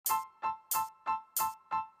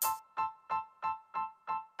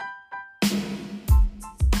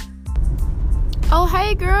Oh,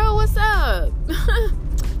 hey girl, what's up?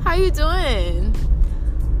 How you doing?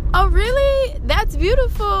 Oh, really? That's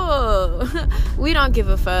beautiful. We don't give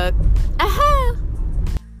a fuck. Aha.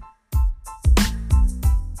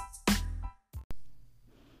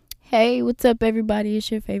 Hey, what's up, everybody?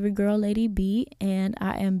 It's your favorite girl, Lady B, and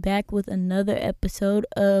I am back with another episode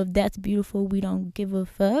of That's Beautiful, We Don't Give a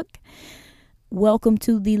Fuck. Welcome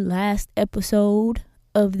to the last episode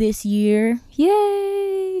of this year.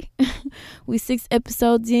 Yay! We 6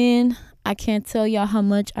 episodes in. I can't tell y'all how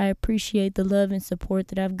much I appreciate the love and support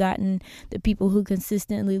that I've gotten, the people who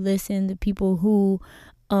consistently listen, the people who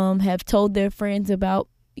have told their friends about,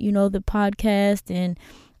 the podcast and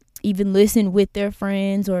even listen with their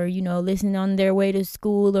friends or, listen on their way to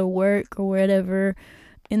school or work or whatever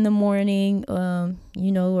in the morning, or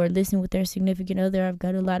listen with their significant other. I've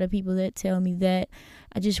got a lot of people that tell me that.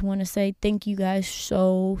 I just want to say thank you guys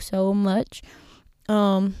so much.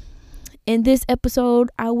 In this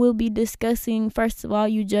episode, I will be discussing, first of all,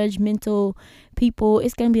 you judgmental people.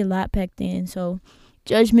 It's going to be a lot packed in. So,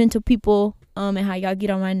 judgmental people, and how y'all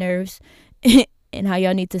get on my nerves and how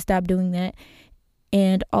y'all need to stop doing that.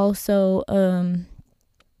 And also,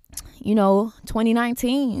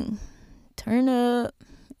 2019, turn up,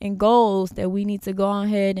 and goals that we need to go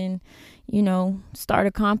ahead and, start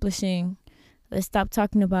accomplishing. Let's stop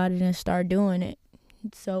talking about it and start doing it.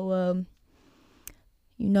 So,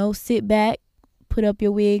 sit back, put up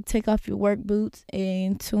your wig, take off your work boots,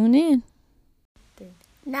 and tune in.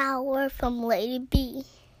 Now a word from Lady B.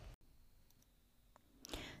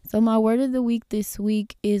 So my word of the week this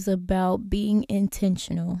week is about being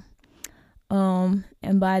intentional.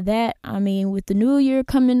 And by that, I mean, with the new year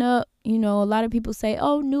coming up, a lot of people say,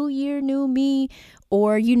 oh, new year, new me.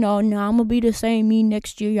 Or, no, I'm going to be the same me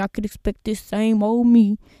next year. Y'all could expect this same old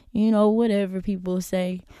me. Whatever people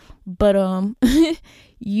say. But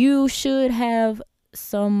you should have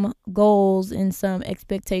some goals and some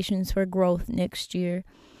expectations for growth next year.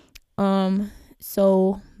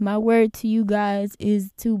 So my word to you guys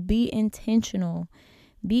is to be intentional.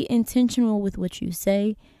 Be intentional with what you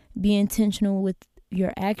say. Be intentional with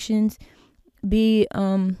your actions. Be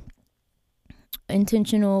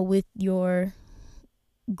intentional with your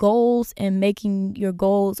goals and making your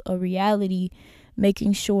goals a reality.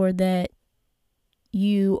 Making sure that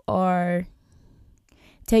you are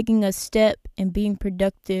taking a step and being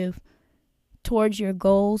productive towards your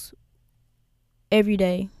goals every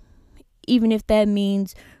day. Even if that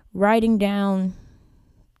means writing down,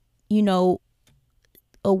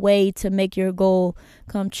 a way to make your goal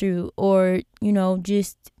come true, or,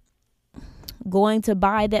 just going to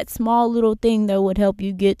buy that small little thing that would help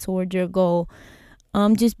you get towards your goal.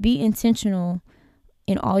 Just be intentional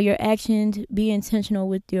in all your actions. Be intentional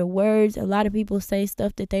with your words. A lot of people say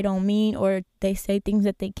stuff that they don't mean, or they say things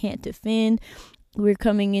that they can't defend. We're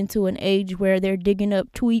coming into an age where they're digging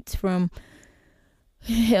up tweets from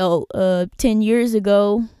 10 years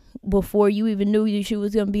ago, before you even knew you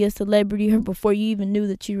was going to be a celebrity, or before you even knew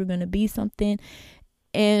that you were going to be something.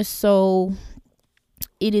 And so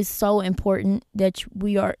it is so important that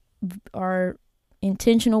we are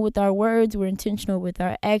intentional with our words. We're intentional with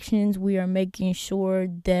our actions. We are making sure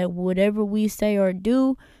that whatever we say or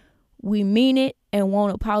do, we mean it and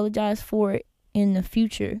won't apologize for it in the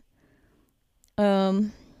future.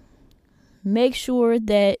 Make sure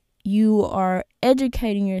that you are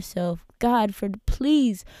educating yourself. God,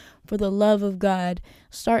 please, for the love of God,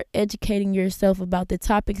 start educating yourself about the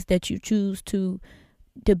topics that you choose to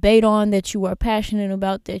debate on, that you are passionate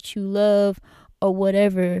about, that you love, or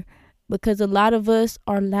whatever. Because a lot of us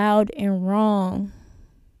are loud and wrong.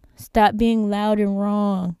 Stop being loud and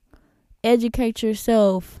wrong. Educate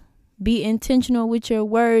yourself. Be intentional with your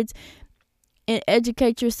words, and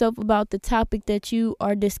educate yourself about the topic that you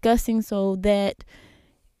are discussing, so that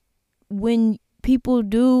when people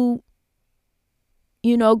do,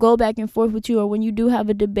 go back and forth with you, or when you do have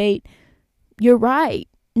a debate, you're right,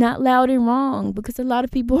 not loud and wrong, because a lot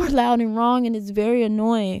of people are loud and wrong, and it's very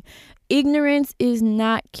annoying. Ignorance is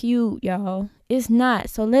not cute, y'all. It's not.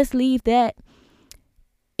 So let's leave that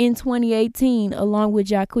in 2018 along with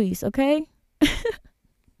Jacquees, okay?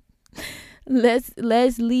 Let's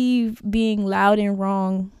leave being loud and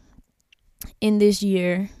wrong in this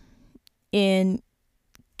year and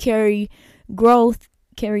carry growth,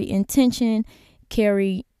 carry intention,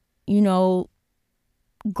 carry,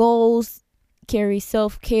 goals, carry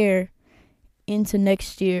self-care into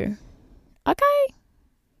next year. Okay?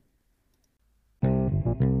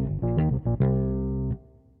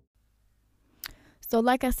 So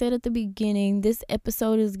like I said at the beginning, this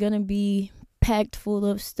episode is going to be packed full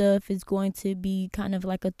of stuff. It's going to be kind of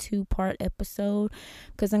like a 2-part episode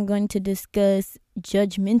because I'm going to discuss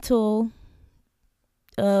judgmental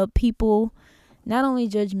people, not only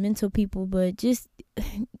judgmental people, but just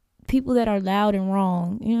people that are loud and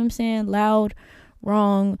wrong. You know what I'm saying? Loud,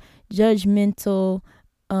 wrong, judgmental,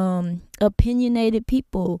 opinionated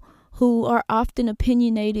people who are often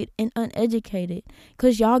opinionated and uneducated,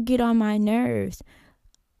 because y'all get on my nerves.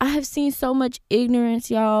 I have seen so much ignorance,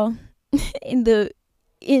 y'all, in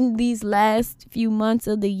these last few months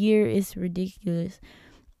of the year. It's ridiculous.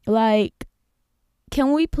 Like,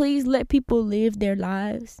 can we please let people live their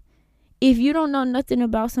lives? If you don't know nothing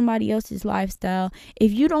about somebody else's lifestyle,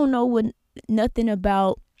 if you don't know nothing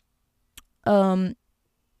about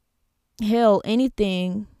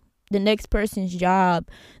anything, the next person's job,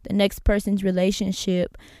 the next person's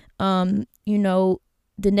relationship, the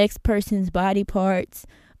next person's body parts,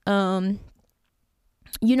 all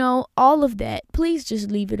of that, please just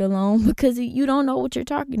leave it alone, because you don't know what you're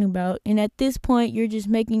talking about. And at this point, you're just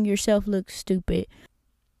making yourself look stupid.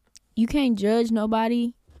 You can't judge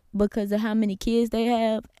nobody because of how many kids they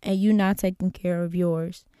have and you not taking care of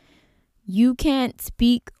yours. You can't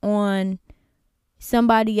speak on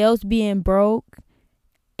somebody else being broke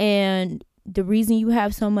and the reason you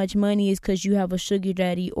have so much money is because you have a sugar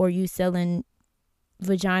daddy, or you selling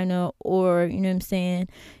vagina, or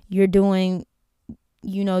you're doing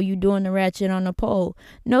the ratchet on a pole.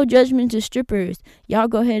 No judgment to strippers. Y'all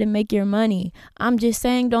go ahead and make your money. I'm just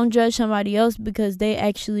saying, don't judge somebody else because they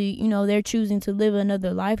actually, they're choosing to live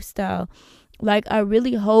another lifestyle. Like, I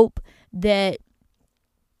really hope that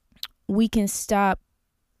we can stop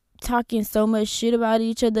talking so much shit about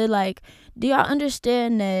each other. Like, do y'all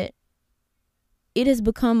understand that it has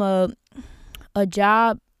become a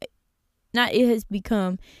job?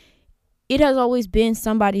 It has always been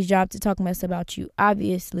somebody's job to talk mess about you,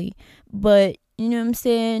 obviously. But,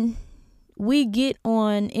 we get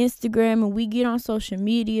on Instagram and we get on social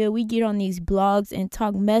media, we get on these blogs and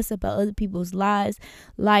talk mess about other people's lives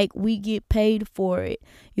like we get paid for it.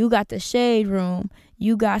 You got the Shade Room,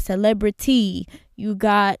 you got Celebrity, you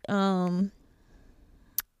got Media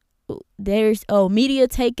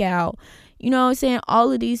Takeout.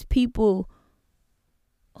 All of these people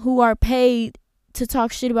who are paid to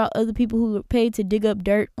talk shit about other people, who are paid to dig up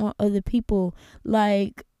dirt on other people.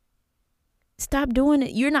 Like, stop doing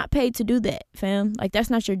it. You're not paid to do that, fam. Like, that's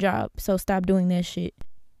not your job. So stop doing that shit.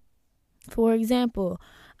 For example,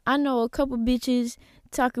 I know a couple bitches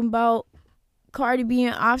talking about Cardi B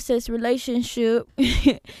and Offset's relationship.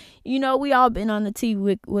 We all been on the T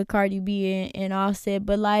with Cardi B and Offset,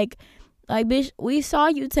 but like bitch, we saw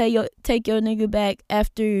you take your nigga back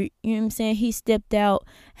after, he stepped out,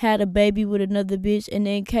 had a baby with another bitch, and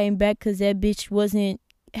then came back because that bitch wasn't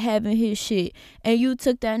having his shit, and you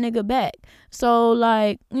took that nigga back. So,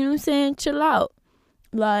 like, chill out.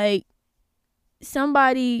 Like,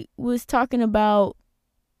 somebody was talking about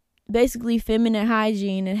basically feminine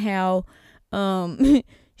hygiene and how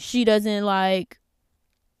she doesn't like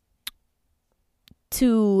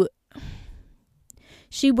to,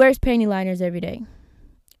 she wears panty liners every day.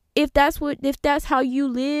 If that's how you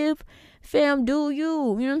live, fam, do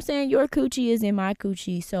you. Your coochie is in my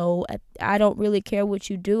coochie, so I don't really care what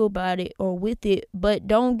you do about it or with it, but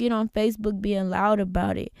don't get on Facebook being loud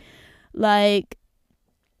about it. Like,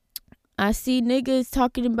 I see niggas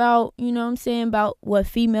talking about, about what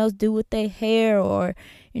females do with their hair, or,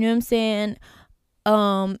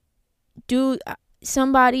 dude,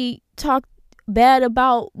 somebody talk bad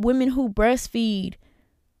about women who breastfeed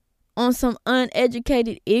on some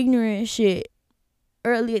uneducated, ignorant shit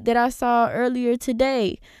that I saw earlier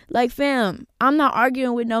today. Like, fam, I'm not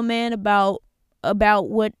arguing with no man about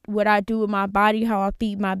what I do with my body, how I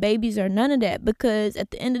feed my babies, or none of that, because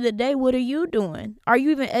at the end of the day, what are you doing? Are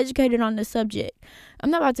you even educated on the subject? I'm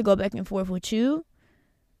not about to go back and forth with you.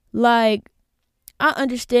 Like, I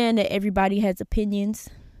understand that everybody has opinions.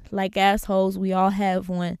 Like assholes, we all have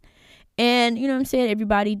one. And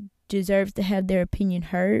everybody deserves to have their opinion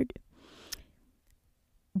heard.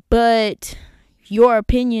 But your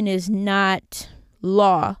opinion is not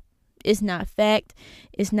law. It's not fact.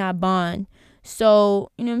 It's not bond.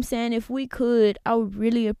 So, if we could, I would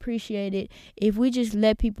really appreciate it if we just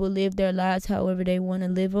let people live their lives however they want to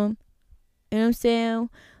live them.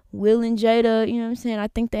 Will and Jada, I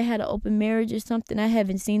think they had an open marriage or something. I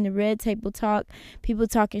haven't seen the red table talk. People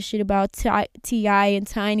talking shit about T.I. and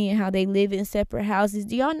Tiny and how they live in separate houses.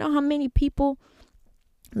 Do y'all know how many people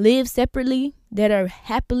live separately that are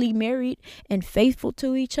happily married and faithful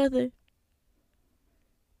to each other?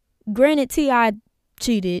 Granted, T.I.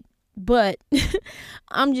 cheated, but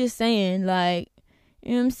I'm just saying, like,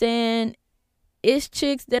 It's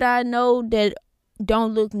chicks that I know that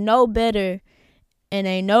don't look no better and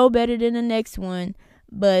ain't no better than the next one,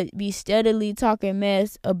 but be steadily talking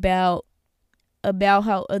mess about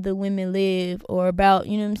how other women live, or about,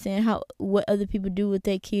 you know what I'm saying, how what other people do with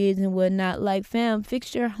their kids and whatnot. Like, fam,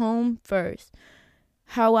 fix your home first.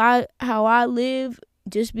 How I live,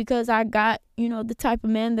 just because I got, the type of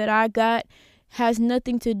man that I got, has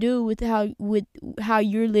nothing to do with how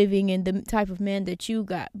you're living and the type of man that you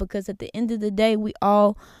got. Because at the end of the day, we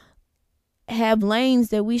all have lanes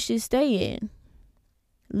that we should stay in.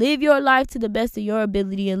 Live your life to the best of your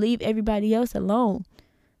ability and leave everybody else alone.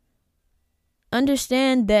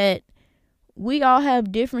 Understand that we all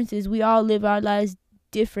have differences. We all live our lives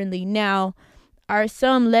differently. Now, are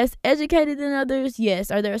some less educated than others? Yes.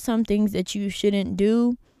 Are there some things that you shouldn't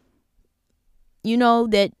do?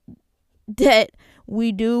 That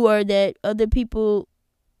we do, or that other people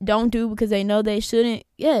don't do because they know they shouldn't?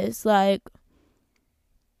 Yes. Like,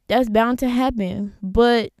 that's bound to happen.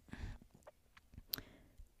 But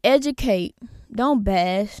educate. Don't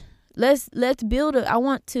bash. Let's build I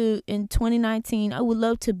want to, in 2019, I would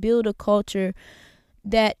love to build a culture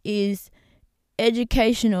that is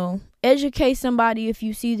educational. Educate somebody if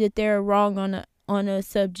you see that they're wrong on a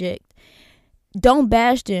subject. Don't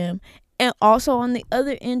bash them. And also, on the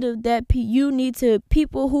other end of that, you need to,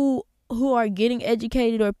 people who are getting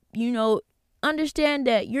educated, or understand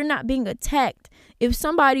that you're not being attacked. If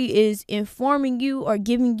somebody is informing you or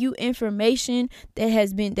giving you information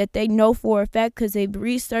that they know for a fact because they've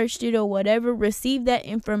researched it or whatever, receive that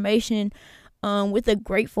information with a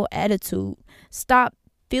grateful attitude. Stop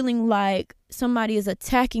feeling like somebody is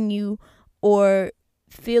attacking you, or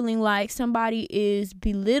feeling like somebody is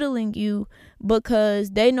belittling you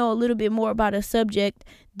because they know a little bit more about a subject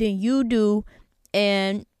than you do,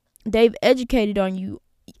 and they've educating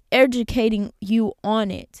you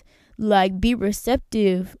on it. Like, be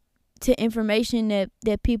receptive to information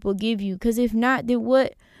that people give you. Because if not, then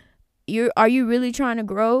what? Are you really trying to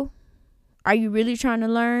grow? Are you really trying to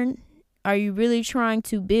learn? Are you really trying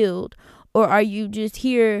to build? Or are you just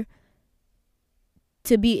here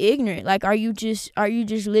to be ignorant? Like, are you just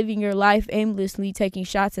living your life aimlessly, taking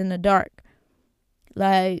shots in the dark?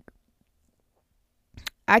 Like,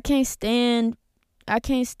 I can't stand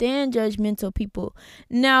judgmental people.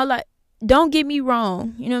 Now, like, don't get me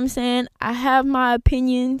wrong. You know what I'm saying? I have my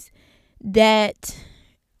opinions that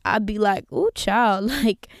I'd be like, ooh, child,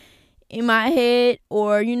 like, in my head,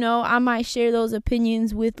 or, I might share those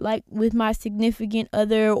opinions with my significant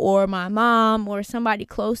other, or my mom, or somebody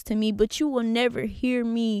close to me, but you will never hear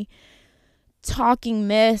me talking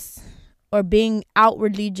mess or being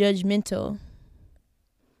outwardly judgmental.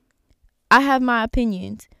 I have my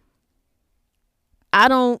opinions.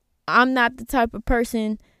 I'm not the type of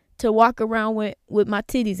person to walk around with my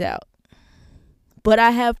titties out. But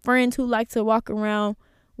I have friends who like to walk around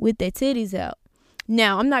with their titties out.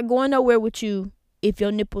 Now, I'm not going nowhere with you if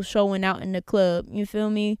your nipple's showing out in the club. You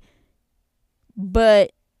feel me?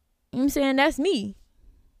 But, you know what I'm saying, that's me.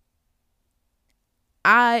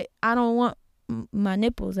 I don't want my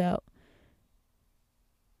nipples out.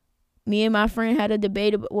 Me and my friend had a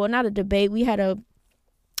debate. Well, not a debate. We had a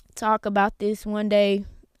talk about this one day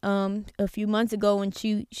a few months ago, when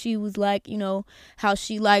she was like, how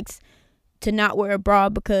she likes to not wear a bra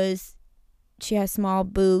because she has small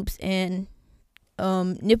boobs and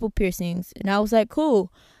nipple piercings. And I was like,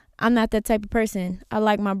 cool, I'm not that type of person. I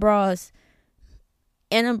like my bras,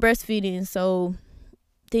 and I'm breastfeeding, so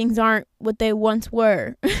things aren't what they once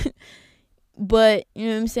were. But, you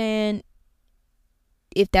know what I'm saying,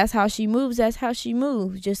 if that's how she moves, that's how she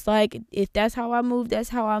moves. Just like if that's how I move, that's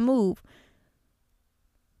how I move.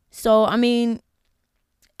 So, I mean,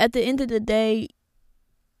 at the end of the day,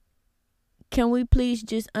 can we please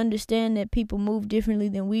just understand that people move differently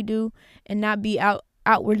than we do, and not be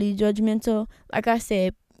outwardly judgmental? Like I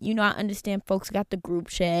said, I understand folks got the group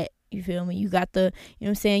chat. You feel me? You got the, you know what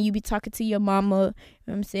I'm saying, you be talking to your mama. You know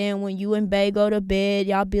what I'm saying? When you and bae go to bed,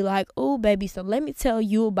 y'all be like, oh, baby, so let me tell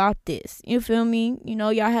you about this. You feel me?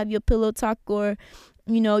 Y'all have your pillow talk, or,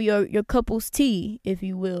 your couple's tea, if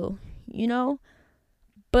you will,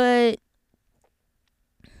 But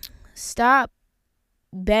stop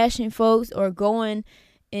bashing folks, or going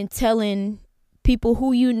and telling people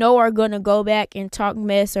who are going to go back and talk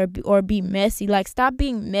mess, or be messy. Like, stop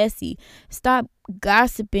being messy. Stop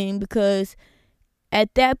gossiping, because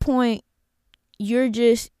at that point, you're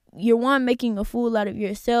one, making a fool out of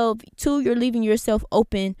yourself. Two, you're leaving yourself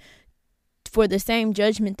open for the same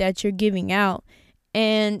judgment that you're giving out.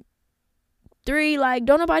 And three, like,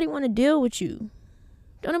 don't nobody want to deal with you.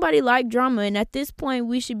 Don't nobody like drama. And at this point,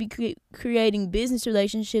 we should be creating business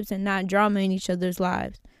relationships and not drama in each other's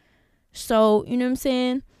lives. So, you know what I'm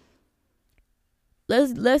saying?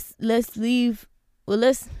 Let's leave.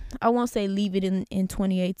 Well, I won't say leave it in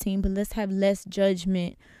 2018, but let's have less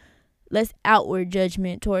judgment, less outward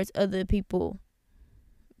judgment towards other people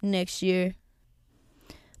next year.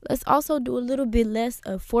 Let's also do a little bit less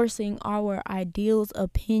of forcing our ideals,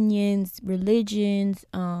 opinions, religions,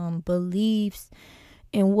 beliefs,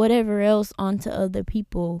 and whatever else onto other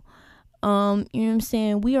people. You know what I'm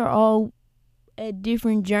saying? We are all at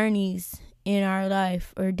different journeys in our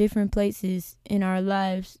life or different places in our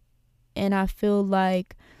lives. And I feel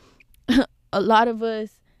like a lot of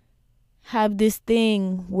us have this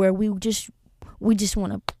thing where we just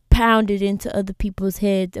want to pound it into other people's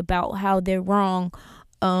heads about how they're wrong.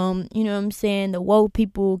 You know what I'm saying? The woke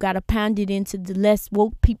people got to pound it into the less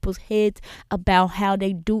woke people's heads about how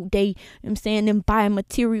they do. You know what I'm saying? Them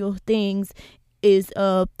biomaterial things is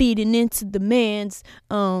feeding into the man's,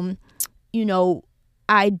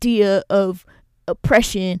 idea of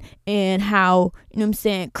oppression, and how, you know what I'm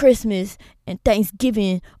saying, Christmas and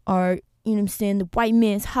Thanksgiving are, you know what I'm saying, the white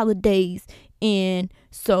man's holidays, and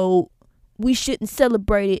so we shouldn't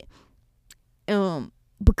celebrate it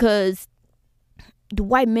because the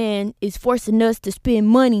white man is forcing us to spend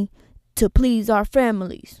money to please our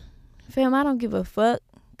families. Fam, I don't give a fuck,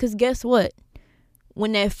 because guess what?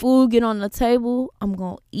 When that food get on the table, I'm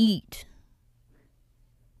gonna eat.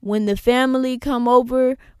 When the family come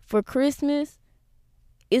over for Christmas,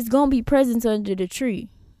 it's gonna be presents under the tree.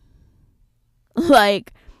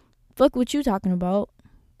 Like, fuck what you talking about.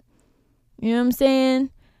 You know what I'm saying?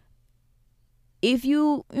 If you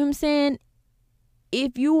know what I'm saying?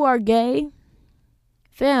 If you are gay,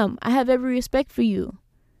 fam, I have every respect for you.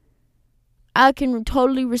 I can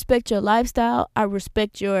totally respect your lifestyle. I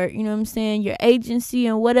respect your, you know what I'm saying, your agency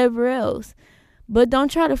and whatever else. But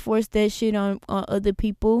don't try to force that shit on other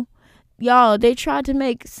people. Y'all, they tried to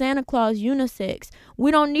make Santa Claus unisex.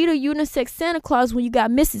 We don't need a unisex Santa Claus when you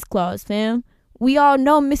got Mrs. Claus, fam. We all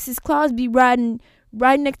know Mrs. Claus be riding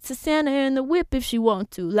right next to Santa in the whip if she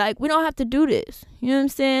want to. Like, we don't have to do this. You know what I'm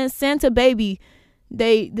saying? Santa Baby,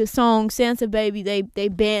 the song Santa Baby, they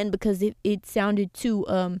banned because it sounded too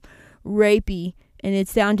rapey, and it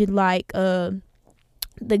sounded like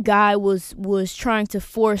the guy was trying to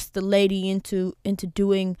force the lady into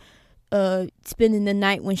doing spending the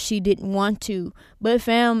night when she didn't want to. But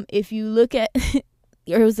fam, if you look at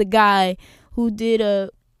there was a guy who did a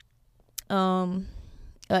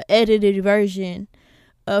edited version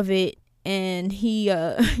of it, and he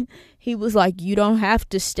was like, you don't have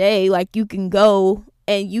to stay, like, you can go.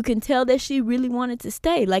 And you can tell that she really wanted to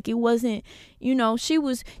stay. Like, it wasn't, you know, she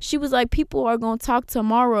was like, people are gonna talk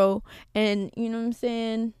tomorrow, and you know what I'm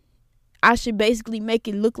saying, I should basically make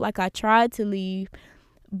it look like I tried to leave.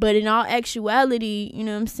 But in all actuality, you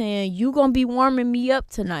know what I'm saying, you gonna be warming me up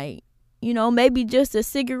tonight. You know, maybe just a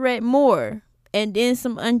cigarette more, and then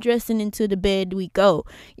some undressing into the bed we go.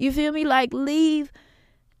 You feel me? Like, leave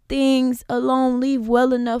things alone. Leave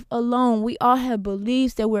well enough alone. We all have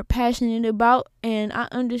beliefs that we're passionate about, and I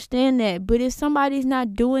understand that. But if somebody's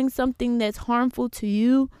not doing something that's harmful to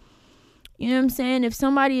you, you know what I'm saying,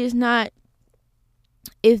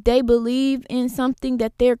 if they believe in something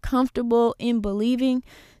that they're comfortable in believing,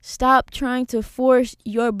 stop trying to force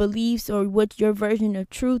your beliefs or what your version of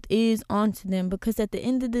truth is onto them, because at the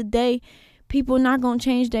end of the day, people not gonna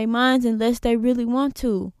change their minds unless they really want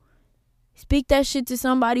to. Speak that shit to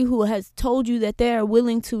somebody who has told you that they are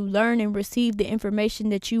willing to learn and receive the information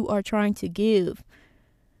that you are trying to give.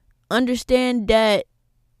 Understand that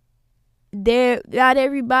not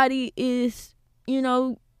everybody is, you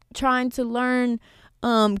know, trying to learn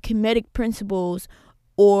Kemetic principles,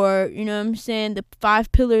 or, you know what I'm saying, the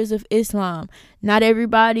 5 pillars of Islam. Not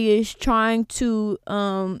everybody is trying to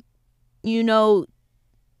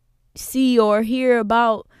see or hear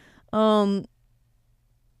about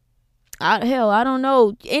I don't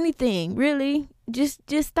know, anything really. Just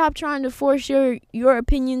stop trying to force your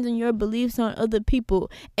opinions and your beliefs on other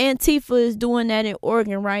people. Antifa is doing that in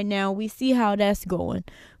Oregon right now. We see how that's going.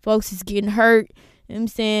 Folks is getting hurt. You know what I'm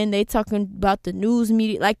saying? They talking about the news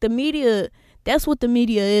media. Like, the media, that's what the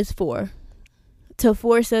media is for. To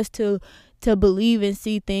force us to believe and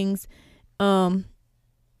see things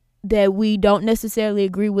that we don't necessarily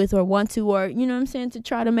agree with or want to, or, you know what I'm saying, to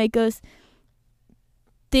try to make us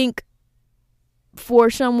think for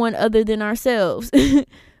someone other than ourselves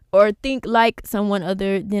or think like someone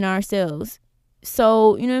other than ourselves.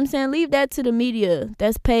 So, you know what I'm saying, leave that to the media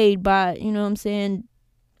that's paid by, you know what I'm saying,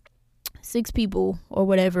 6 people or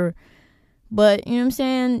whatever. But, you know what I'm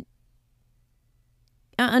saying,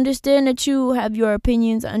 I understand that you have your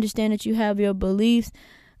opinions. I understand that you have your beliefs.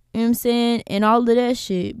 You know what I'm saying? And all of that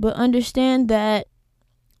shit. But understand that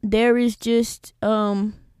there is just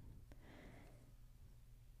other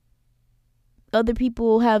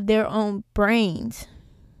people have their own brains,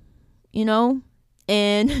 you know,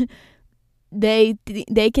 and they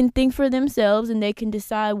can think for themselves, and they can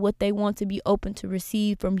decide what they want to be open to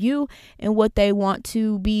receive from you and what they want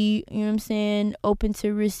to be, you know what I'm saying, open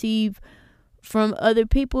to receive from other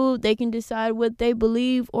people. They can decide what they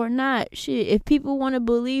believe or not. Shit, if people want to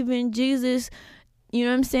believe in Jesus, you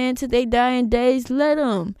know what I'm saying, till they die in days, let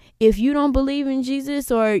them. If you don't believe in Jesus,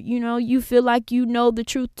 or, you know, you feel like you know the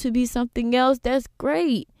truth to be something else, that's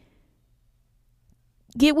great.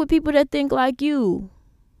 Get with people that think like you.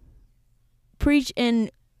 Preach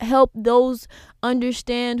and help those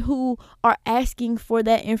understand who are asking for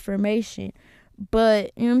that information.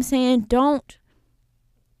 But, you know what I'm saying, don't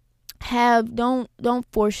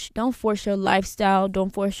force your lifestyle,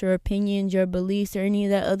 don't force your opinions, your beliefs, or any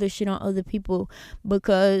of that other shit on other people,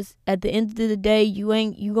 because at the end of the day, you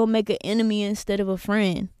gonna make an enemy instead of a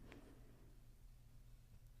friend.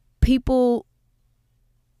 People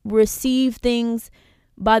receive things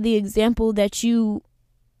by the example that you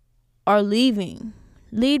are leaving.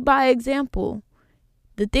 Lead by example.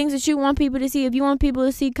 The things that you want people to see, if you want people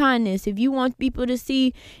to see kindness, if you want people to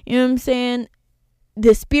see, you know what I'm saying,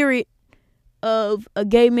 the spirit of a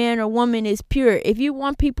gay man or woman is pure. If you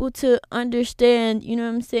want people to understand, you know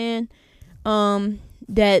what I'm saying,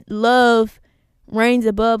 that love reigns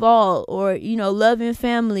above all, or, you know, love in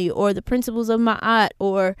family, or the principles of Ma'at,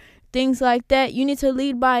 or things like that, you need to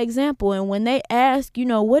lead by example. And when they ask, you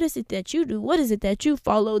know, what is it that you do? What is it that you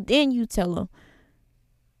follow? Then you tell them.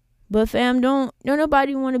 But fam, don't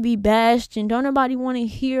nobody want to be bashed, and don't nobody want to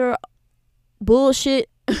hear bullshit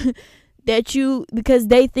that you, because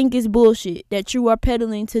they think it's bullshit, that you are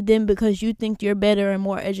peddling to them because you think you're better and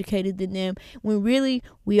more educated than them, when really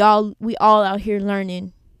we all out here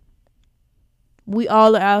learning. We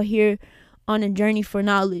all are out here on a journey for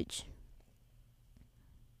knowledge.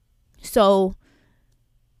 So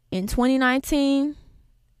in 2019,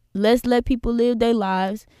 let's let people live their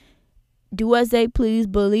lives, do as they please,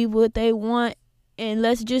 believe what they want, and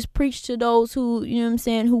let's just preach to those who, you know what I'm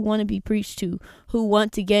saying, who want to be preached to, who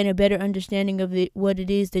want to gain a better understanding of it, what it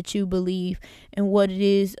is that you believe, and what it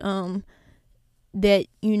is that,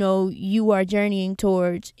 you know, you are journeying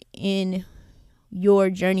towards in your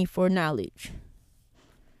journey for knowledge.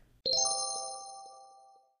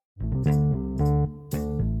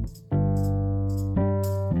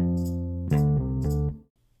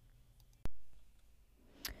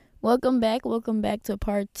 Welcome back to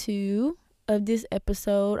part 2 of this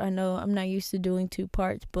episode. I know I'm not used to doing 2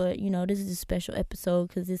 parts, but, you know, this is a special episode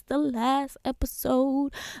because it's the last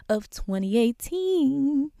episode of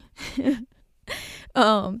 2018.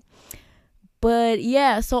 But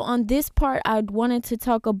yeah, so on this part, I wanted to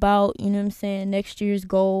talk about, you know what I'm saying, next year's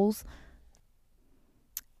goals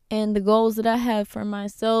and the goals that I have for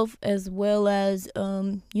myself, as well as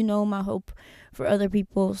you know, my hope for other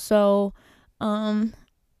people. So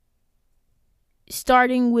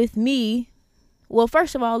starting with me, well,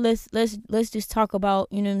 first of all, let's just talk about,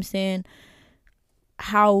 you know what I'm saying,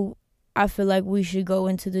 how I feel like we should go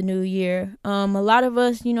into the new year. A lot of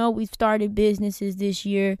us, you know, we've started businesses this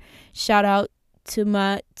year. Shout out to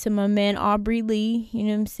my man Aubrey Lee, you know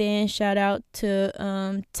what I'm saying. Shout out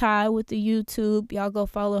to Ty with the YouTube. Y'all go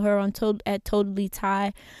follow her on at Totally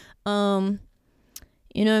Ty. You know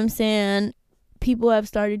what I'm saying. People have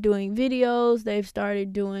started doing videos. They've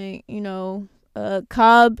started doing, you know,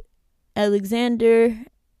 Cobb Alexander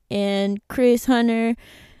and Chris Hunter.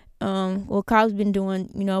 Well, Cobb's been doing,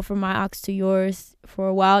 you know, From My Ox to Yours for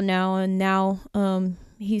a while now, and now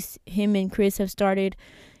him and Chris have started,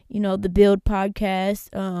 you know, the Build podcast.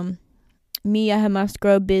 Me, I have my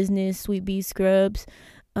scrub business, Sweet Bee Scrubs,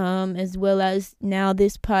 as well as now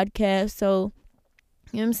this podcast. So,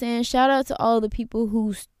 you know what I'm saying, shout out to all the people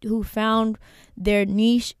who found their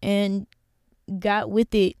niche and got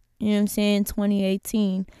with it, you know what I'm saying,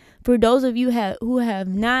 2018. For those of you who have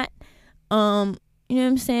not, you know what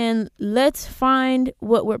I'm saying, let's find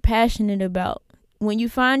what we're passionate about. When you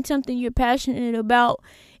find something you're passionate about,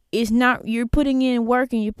 it's not, you're putting in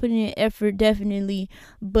work and you're putting in effort, definitely,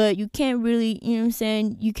 but you can't really, you know what I'm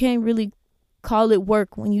saying, you can't really call it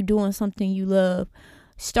work when you're doing something you love.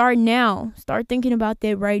 Start now. Start thinking about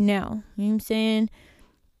that right now. You know what I'm saying?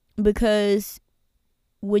 Because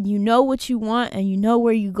when you know what you want and you know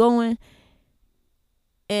where you're going,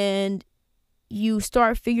 and you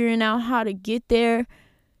start figuring out how to get there,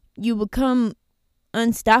 you become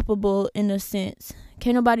unstoppable in a sense.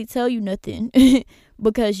 Can't nobody tell you nothing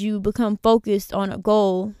because you become focused on a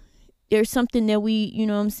goal. There's something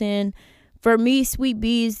that for me, Sweet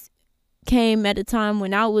Bees came at a time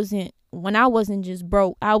when I wasn't just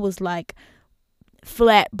broke. I was like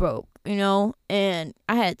flat broke, and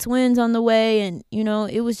I had twins on the way, and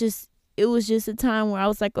it was just a time where I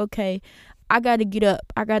was like, okay, I got to get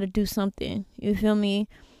up. I got to do something. You feel me?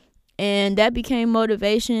 And that became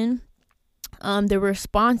motivation. The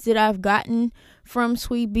response that I've gotten from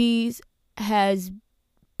Sweet Bees has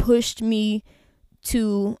pushed me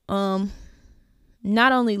to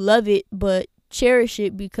not only love it but cherish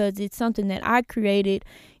it, because it's something that I created.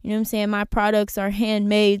 My products are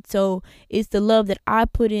handmade, so it's the love that I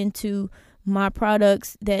put into my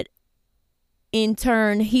products that in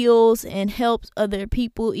turn heals and helps other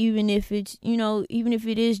people, even if it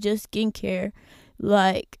is just skincare.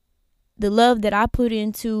 Like, the love that I put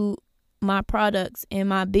into my products and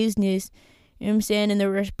my business, and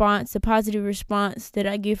the positive response that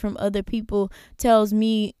I get from other people tells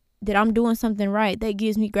me that I'm doing something right. That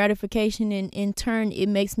gives me gratification, and in turn it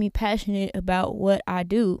makes me passionate about what I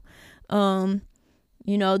do.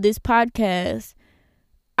 This podcast,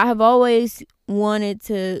 I have always wanted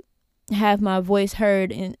to have my voice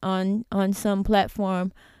heard on some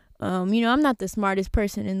platform. I'm not the smartest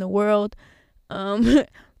person in the world,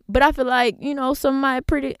 but I feel like some of my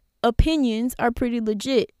pretty opinions are pretty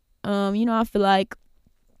legit. I feel like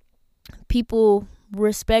people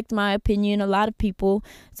respect my opinion. A lot of people.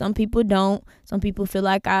 Some people don't. Some people feel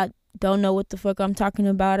like I don't know what the fuck I'm talking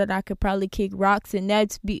about, and I could probably kick rocks, and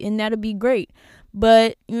that'll be great.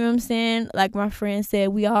 But like my friend said,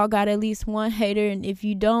 we all got at least one hater, and if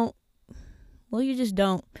you don't, well, you just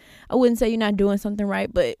don't. I wouldn't say you're not doing something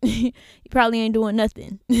right, but you probably ain't doing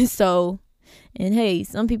nothing. So, and hey,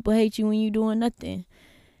 some people hate you when you're doing nothing.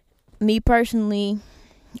 Me personally,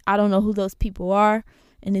 I don't know who those people are,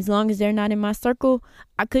 and as long as they're not in my circle,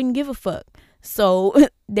 I couldn't give a fuck. So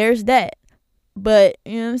there's that. But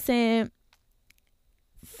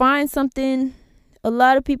find something. A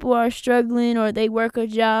lot of people are struggling, or they work a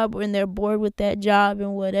job and they're bored with that job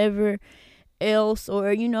and whatever else,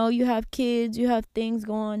 or you have kids, you have things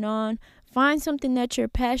going on. Find something that you're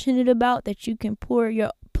passionate about, that you can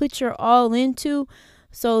put your all into,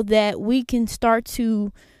 so that we can start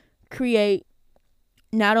to create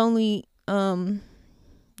not only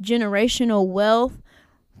generational wealth,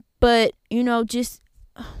 but just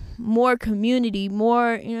more community,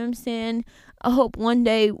 more. I hope one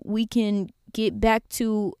day we can get back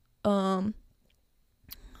to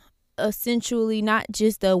essentially not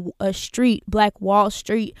just a street, Black Wall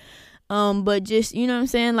Street, but just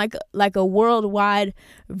like a worldwide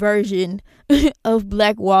version of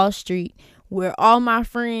Black Wall Street, where all my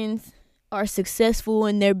friends are successful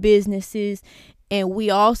in their businesses, and we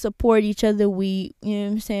all support each other. We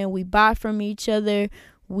we buy from each other.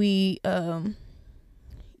 We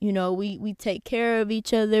we take care of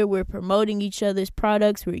each other. We're promoting each other's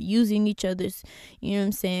products. We're using each other's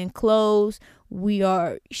clothes. We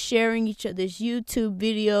are sharing each other's YouTube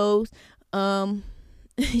videos.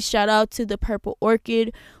 Shout out to the Purple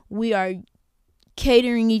Orchid. We are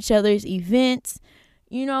catering each other's events.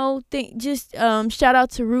 Shout out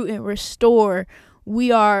to Root and Restore.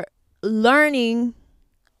 We are learning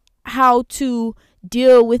how to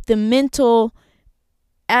deal with the mental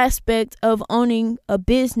aspect of owning a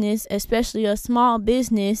business, especially a small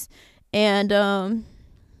business, and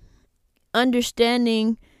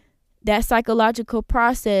understanding that psychological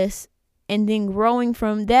process, and then growing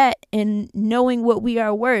from that, and knowing what we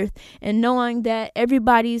are worth, and knowing that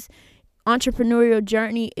everybody's entrepreneurial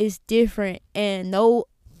journey is different, and no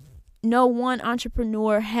one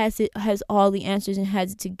entrepreneur has all the answers and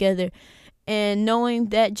has it together. And knowing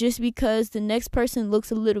that just because the next person looks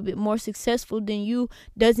a little bit more successful than you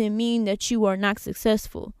doesn't mean that you are not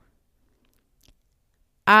successful.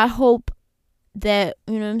 I hope that,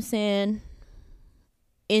 in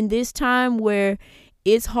this time where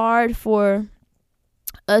it's hard for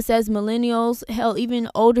us as millennials, hell, even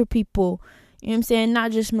older people,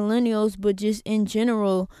 not just millennials, but just in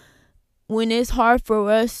general, when it's hard for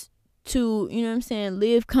us to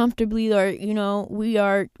live comfortably, or we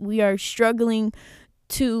are struggling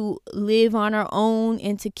to live on our own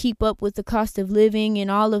and to keep up with the cost of living and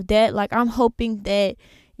all of that. Like, I'm hoping that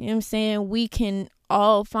we can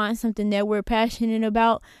all find something that we're passionate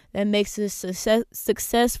about, that makes us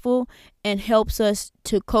successful and helps us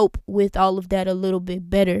to cope with all of that a little bit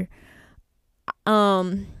better.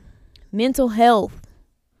 Mental health,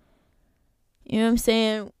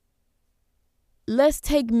 let's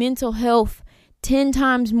take mental health 10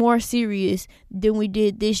 times more serious than we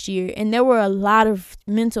did this year. And there were a lot of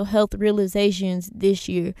mental health realizations this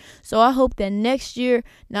year. So I hope that next year,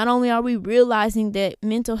 not only are we realizing that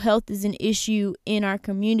mental health is an issue in our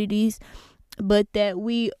communities, but that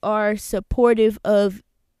we are supportive of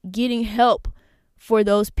getting help for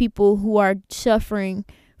those people who are suffering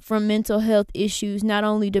from mental health issues, not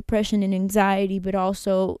only depression and anxiety, but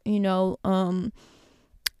also,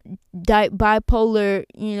 bipolar,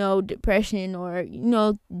 depression, or,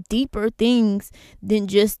 deeper things than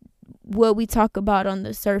just what we talk about on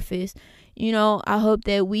the surface. I hope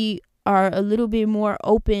that we are a little bit more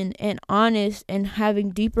open and honest and having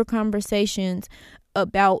deeper conversations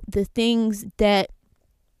about the things that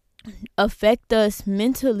affect us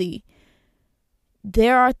mentally.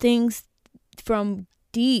 There are things from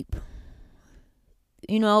deep,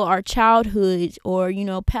 our childhood, or,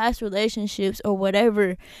 past relationships or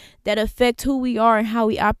whatever, that affect who we are and how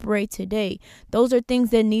we operate today. Those are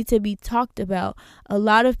things that need to be talked about. A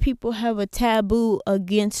lot of people have a taboo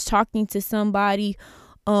against talking to somebody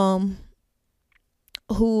who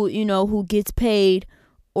gets paid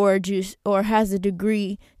or has a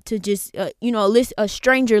degree to just a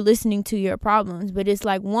stranger listening to your problems. But it's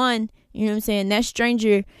like, one, that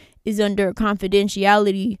stranger is under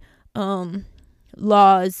confidentiality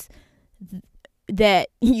laws that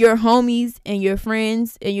your homies and your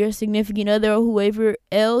friends and your significant other or whoever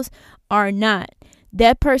else are not.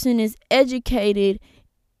 That person is educated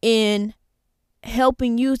in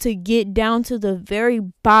helping you to get down to the very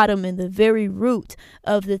bottom and the very root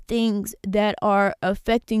of the things that are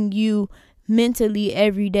affecting you mentally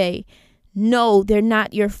every day. No, they're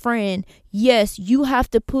not your friend. Yes, you have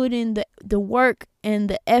to put in the work and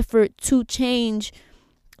the effort to change,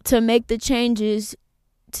 to make the changes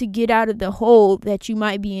to get out of the hole that you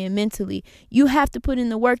might be in mentally. You have to put in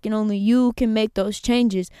the work, and only you can make those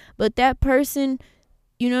changes. But that person,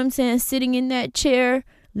 sitting in that chair,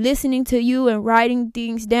 listening to you and writing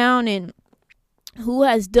things down, and who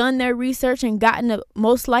has done their research and gotten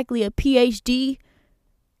most likely a PhD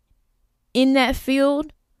in that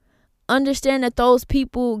field, understand that those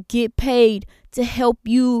people get paid to help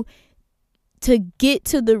you to get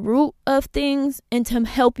to the root of things and to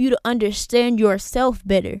help you to understand yourself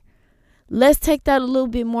better. Let's take that a little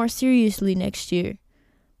bit more seriously next year,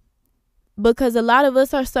 because a lot of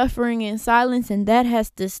us are suffering in silence, and that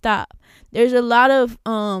has to stop. There's a lot of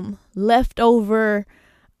leftover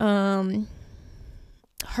hurt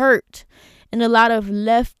and a lot of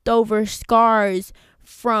leftover scars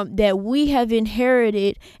from that we have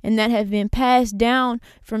inherited and that have been passed down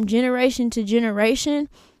from generation to generation,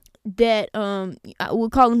 that I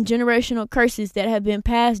would call them generational curses that have been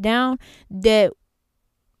passed down, that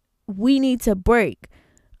we need to break.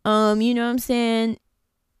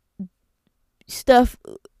 Stuff,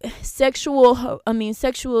 harassment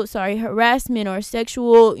or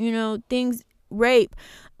sexual, things, rape,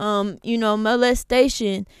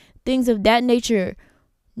 molestation, things of that nature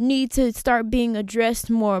need to start being addressed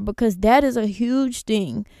more, because that is a huge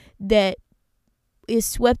thing that is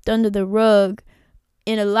swept under the rug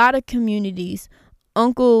in a lot of communities.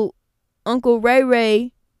 Uncle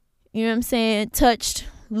Ray, touched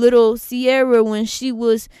little Sierra when she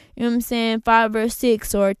was, 5 or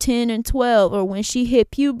 6 or 10 and 12, or when she hit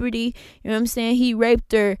puberty, he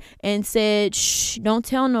raped her and said, shh, don't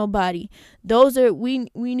tell nobody. We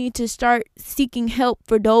need to start seeking help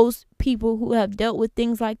for those people who have dealt with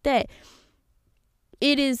things like that.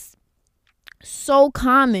 It is so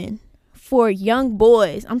common for young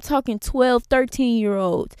boys, I'm talking 12,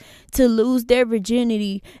 13-year-olds, to lose their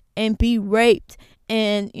virginity and be raped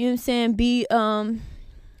and, be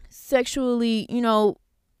sexually,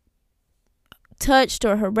 touched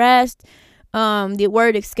or harassed. The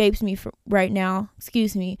word escapes me right now,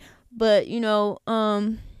 excuse me, but,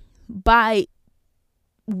 by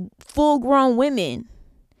full-grown women.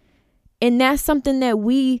 And that's something that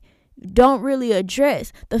we don't really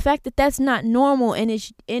address. The fact that that's not normal, and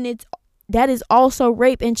that is also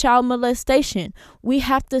rape and child molestation. We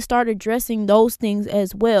have to start addressing those things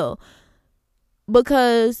as well,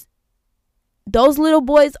 because those little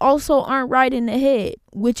boys also aren't right in the head,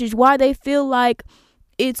 which is why they feel like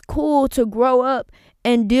it's cool to grow up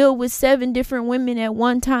and deal with 7 different women at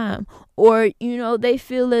one time. Or, they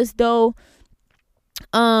feel as though,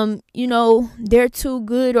 they're too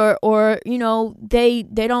good, or they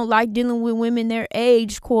don't like dealing with women their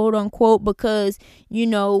age, quote unquote, because,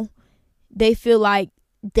 they feel like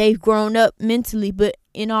they've grown up mentally. But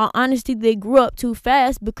in all honesty, they grew up too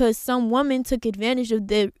fast, because some woman took advantage of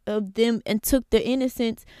them and took their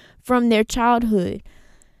innocence from their childhood.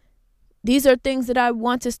 These are things that I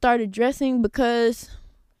want to start addressing, because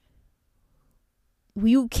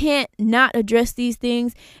You can't not address these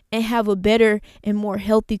things and have a better and more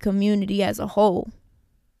healthy community as a whole.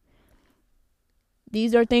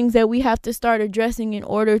 These are things that we have to start addressing in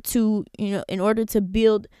order to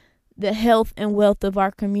build the health and wealth of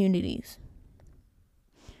our communities.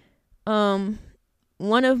 One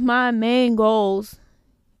of my main goals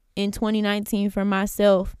in 2019 for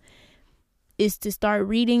myself is to start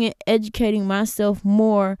reading and educating myself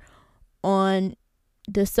more on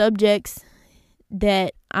the subjects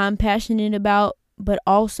that I'm passionate about, but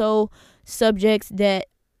also subjects that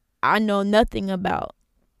I know nothing about.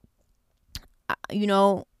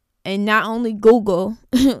 And not only Google,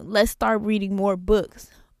 let's start reading more books.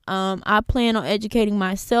 I plan on educating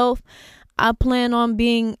myself. I plan on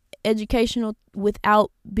being educational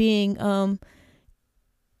without being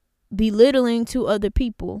belittling to other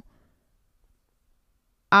people.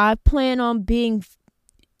 I plan on being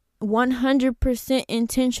 100%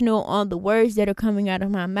 intentional on the words that are coming out of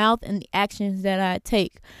my mouth and the actions that I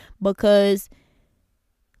take, because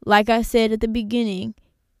like I said at the beginning,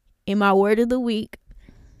 in my word of the week,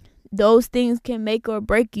 those things can make or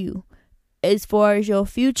break you as far as your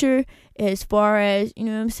future, as far as,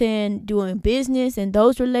 doing business and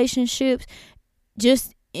those relationships,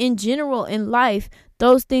 just in general in life.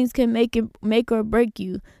 Those things can make or break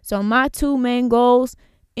you. So my two main goals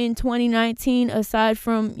in 2019, aside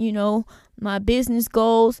from, my business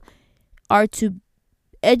goals, are to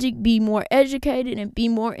be more educated and be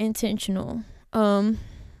more intentional.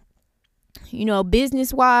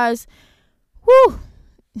 Business wise,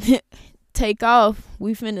 take off.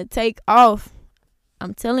 We finna take off.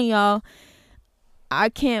 I'm telling y'all, I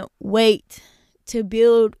can't wait to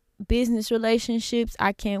build business relationships.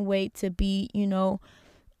 I can't wait to be,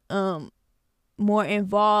 more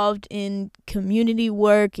involved in community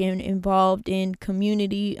work and involved in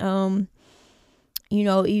community,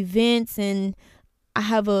 events. And I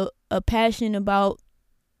have a passion about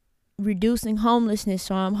reducing homelessness.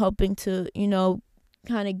 So I'm hoping to,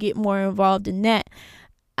 kind of get more involved in that.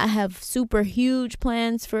 I have super huge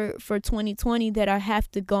plans for 2020 that I have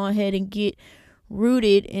to go ahead and get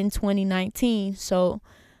rooted in 2019. So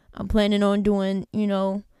I'm planning on doing,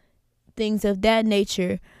 things of that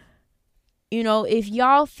nature. If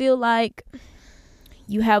y'all feel like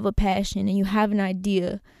you have a passion and you have an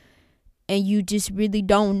idea and you just really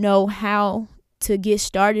don't know how to get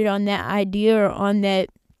started on that idea or on that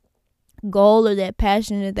goal or that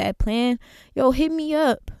passion or that plan, hit me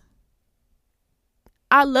up.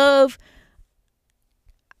 I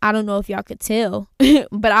don't know if y'all could tell,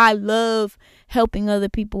 but I love helping other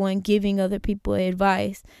people and giving other people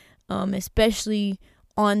advice, especially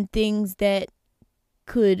on things that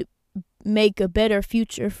could make a better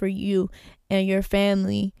future for you and your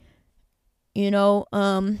family.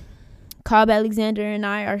 Cobb Alexander and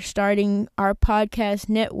I are starting our podcast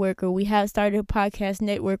network, or we have started a podcast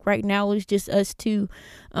network. Right now it's just us two,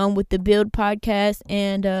 with the Build podcast,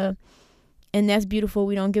 and That's Beautiful,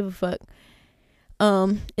 We Don't Give a Fuck.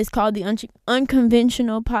 It's called the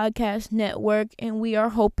Unconventional Podcast Network, and we are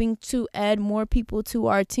hoping to add more people to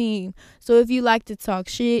our team. So if you like to talk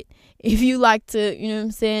shit, if you like to,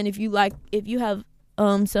 if you have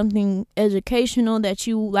something educational that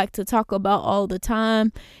you like to talk about all the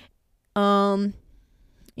time,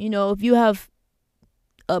 if you have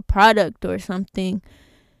a product or something,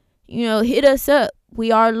 hit us up.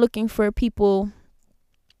 We are looking for people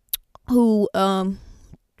who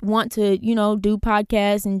want to, do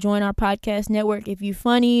podcasts and join our podcast network. If you're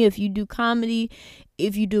funny, if you do comedy,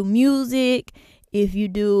 if you do music, if you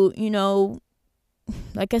do,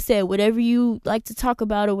 like I said, whatever you like to talk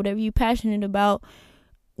about or whatever you're passionate about,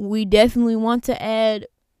 we definitely want to add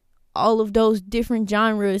all of those different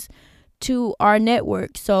genres to our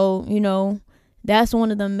network. So, that's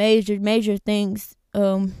one of the major things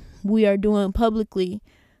we are doing publicly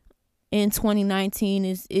in 2019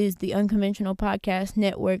 is the Unconventional Podcast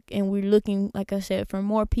Network, and we're looking, like I said, for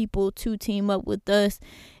more people to team up with us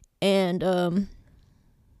and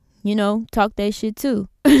talk that shit too.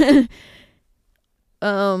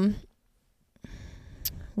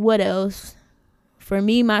 What else? For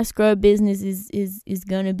me, my scrub business is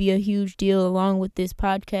gonna be a huge deal along with this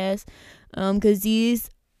podcast, because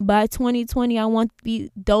by 2020 I want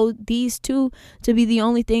these two to be the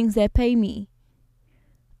only things that pay me.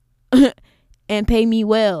 And pay me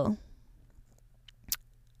well.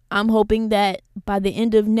 I'm hoping that by the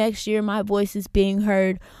end of next year, my voice is being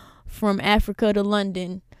heard from Africa to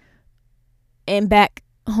London and back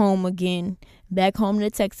home again, back home to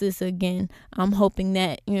Texas again. I'm hoping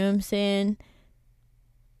that,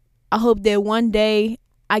 I hope that one day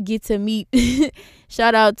I get to meet,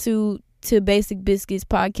 shout out to Basic Biscuits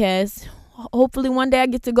podcast. hopefully one day I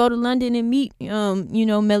get to go to London and meet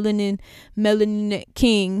Melanin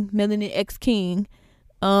X King,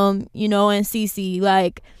 and Cece.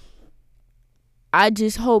 Like, I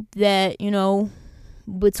just hope that,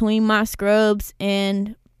 between my scrubs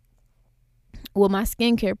and my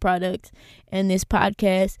skincare products and this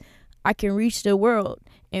podcast, I can reach the world.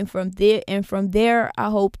 And from there I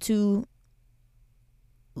hope to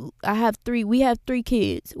we have 3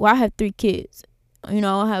 kids. Well, I have 3 kids. I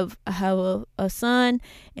have a son,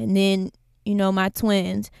 and then, my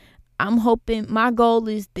twins. I'm hoping, my goal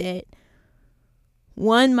is that,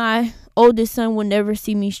 one, my oldest son will never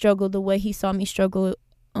see me struggle the way he saw me struggle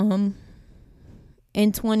in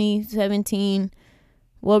 2017.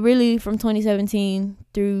 Well, really from 2017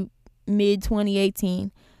 through mid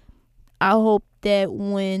 2018. I hope that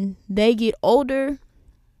when they get older,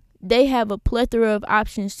 they have a plethora of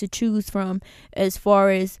options to choose from as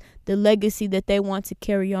far as the legacy that they want to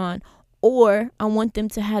carry on. Or I want them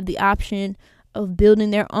to have the option of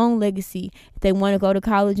building their own legacy. If they want to go to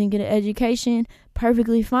college and get an education,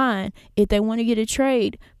 perfectly fine. If they want to get a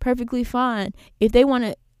trade, perfectly fine. If they want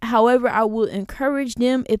to, however, I will encourage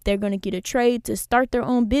them, if they're going to get a trade, to start their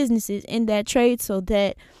own businesses in that trade, so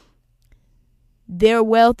that their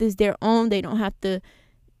wealth is their own. They don't have to,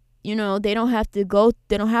 they don't have to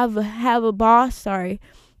have a boss. Sorry.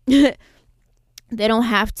 They don't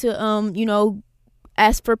have to,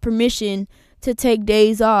 ask for permission to take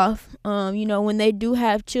days off. When they do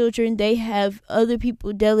have children, they have other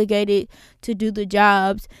people delegated to do the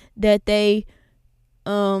jobs that they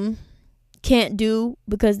can't do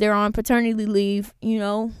because they're on paternity leave,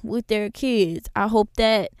 with their kids. I hope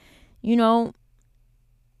that,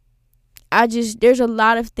 there's a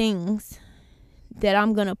lot of things that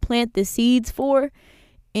I'm going to plant the seeds for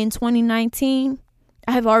in 2019.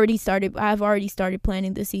 I've already started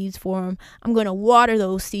planting the seeds for them. I'm going to water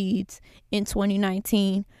those seeds in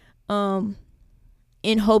 2019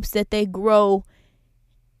 in hopes that they grow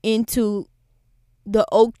into the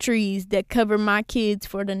oak trees that cover my kids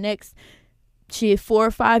for the next 4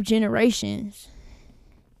 or 5 generations.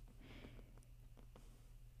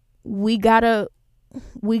 We gotta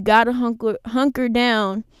hunker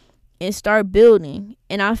down and start building.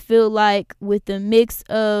 And I feel like with the mix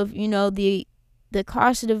of, the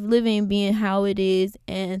cost of living being how it is,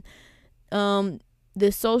 and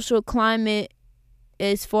the social climate,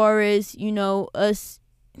 as far as, us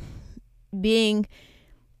being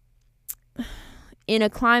in a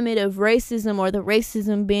climate of racism, or the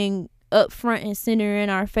racism being up front and center in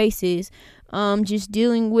our faces, just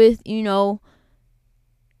dealing with,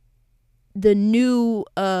 the new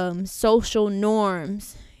social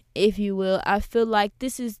norms, if you will. I feel like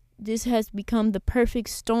this has become the perfect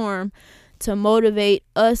storm to motivate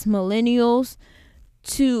us millennials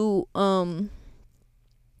to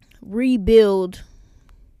rebuild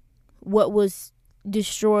what was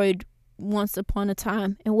destroyed once upon a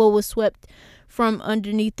time, and what was swept from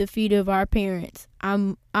underneath the feet of our parents. I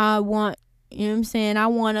want, I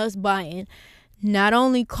want us buying not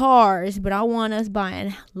only cars, but I want us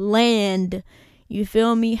buying land. You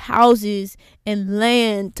feel me? Houses and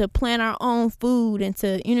land to plant our own food and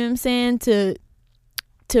to,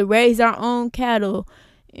 to raise our own cattle.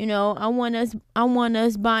 I want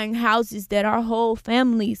us buying houses that our whole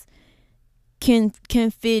families can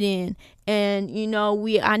fit in. And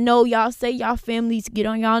I know y'all say y'all families get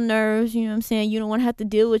on y'all nerves. You don't want to have to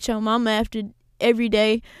deal with your mama after every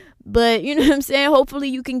day. But hopefully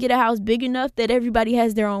you can get a house big enough that everybody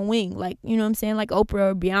has their own wing, like like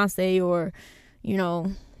Oprah or Beyonce, or I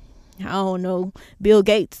don't know, Bill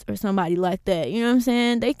Gates or somebody like that.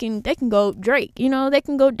 They can go Drake. They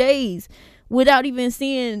can go days without even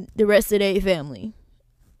seeing the rest of their family,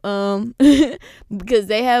 because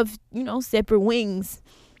they have separate wings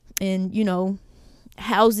and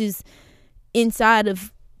houses inside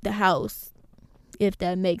of the house, if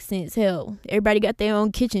that makes sense. Hell, everybody got their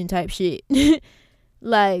own kitchen type shit.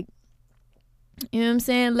 Like,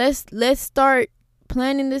 let's start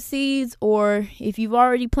planting the seeds. Or if you've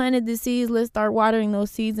already planted the seeds, let's start watering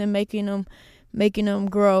those seeds and making them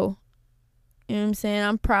grow.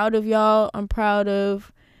 I'm proud of y'all. I'm proud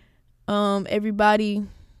of everybody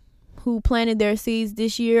who planted their seeds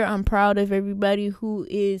this year. I'm proud of everybody who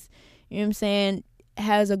is,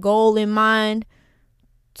 has a goal in mind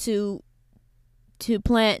to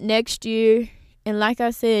plant next year. And like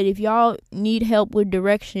I said, if y'all need help with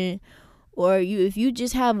direction, or if you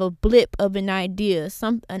just have a blip of an idea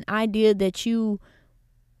that you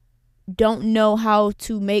don't know how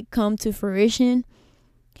to make come to fruition,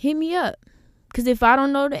 hit me up. Because if I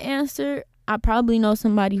don't know the answer, I probably know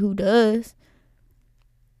somebody who does.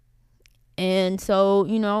 And And so,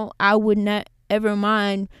 I would not ever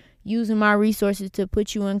mind using my resources to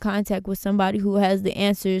put you in contact with somebody who has the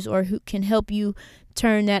answers or who can help you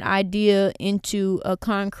turn that idea into a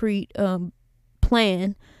concrete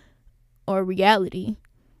plan or reality.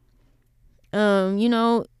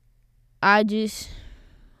 I just,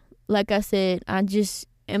 like I said, I just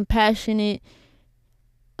am passionate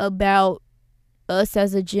about us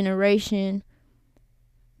as a generation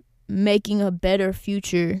making a better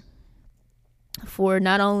future for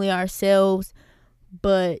not only ourselves,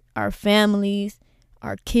 but our families,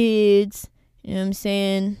 our kids, you know what I'm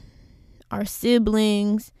saying, our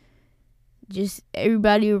siblings, just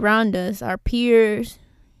everybody around us, our peers.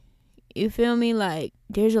 You feel me? Like,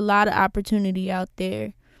 there's a lot of opportunity out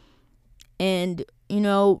there. And,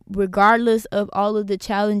 regardless of all of the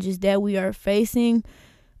challenges that we are facing,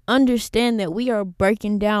 understand that we are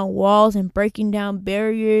breaking down walls and breaking down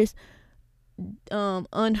barriers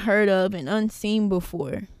unheard of and unseen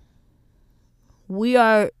before. We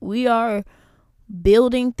are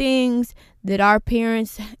building things that our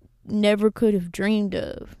parents never could have dreamed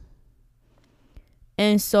of.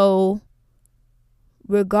 And so,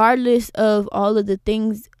 regardless of all of the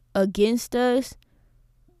things against us,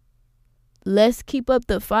 let's keep up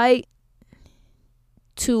the fight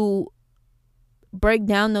to break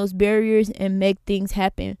down those barriers and make things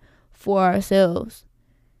happen for ourselves.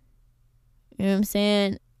 You know what I'm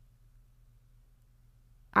saying?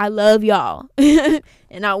 I love y'all.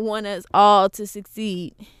 And I want us all to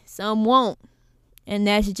succeed. Some won't. And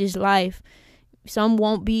that's just life. Some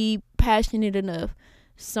won't be passionate enough.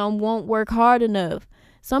 Some won't work hard enough.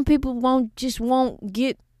 Some people won't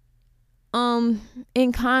get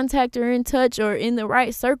in contact or in touch or in the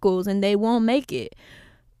right circles, and they won't make it.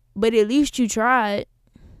 But at least you tried.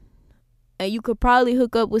 And you could probably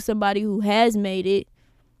hook up with somebody who has made it.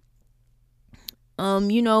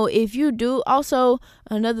 If you do, also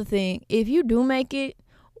another thing, if you do make it,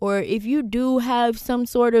 or if you do have some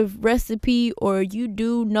sort of recipe, or you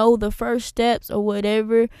do know the first steps or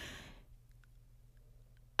whatever,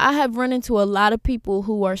 I have run into a lot of people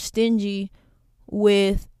who are stingy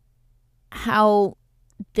with how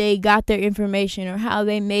they got their information, or how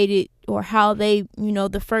they made it, or how they,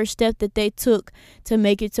 the first step that they took to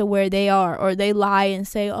make it to where they are. Or they lie and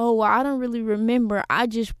say, oh, well, I don't really remember. I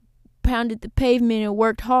just pounded the pavement and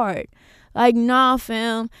worked hard. Like, nah,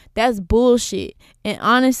 fam, that's bullshit. And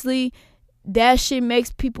honestly, that shit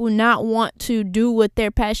makes people not want to do what they're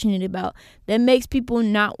passionate about. That makes people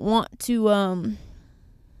not want to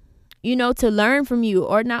to learn from you,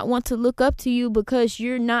 or not want to look up to you, because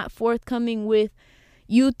you're not forthcoming with,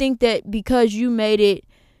 you think that because you made it,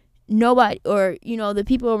 nobody, or the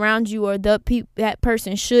people around you, or that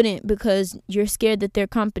person shouldn't, because you're scared that they're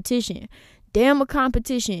competition. Damn a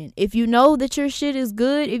competition. If you know that your shit is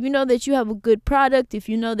good, if you know that you have a good product, if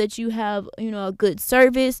you know that you have a good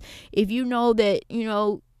service, if you know that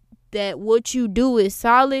that what you do is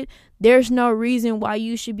solid, there's no reason why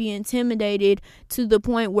you should be intimidated to the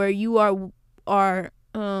point where you are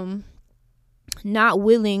not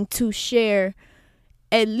willing to share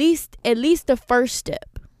at least the first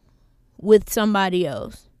step with somebody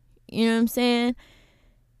else. You know what I'm saying?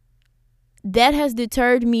 That has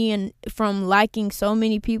deterred me from liking so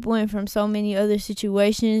many people and from so many other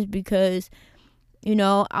situations, because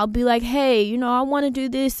I'll be like, hey, I want to do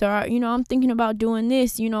this, or I'm thinking about doing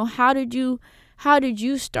this. How did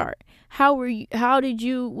you start?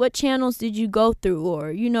 What channels did you go through?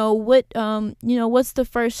 Or what's the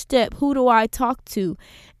first step? Who do I talk to?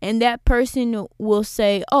 And that person will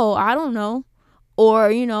say, oh, I don't know.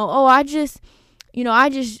 Or oh, I just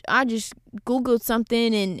Googled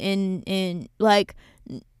something and like,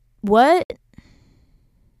 what?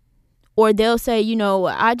 Or they'll say,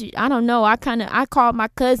 I don't know. I called my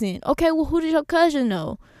cousin. Okay, well, who did your cousin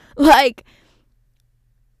know? Like,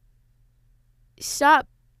 stop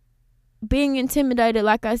being intimidated.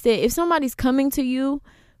 Like I said, if somebody's coming to you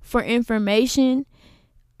for information,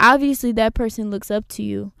 obviously that person looks up to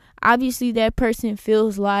you. Obviously that person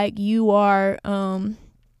feels like you are a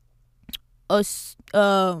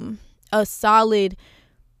solid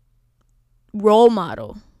role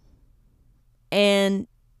model. And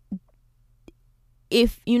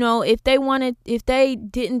if they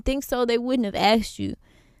didn't think so, they wouldn't have asked you.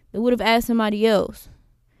 They would have asked somebody else.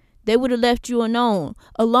 They would have left you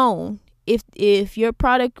alone. If your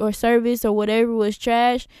product or service or whatever was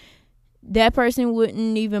trash, that person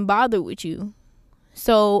wouldn't even bother with you.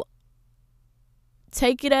 So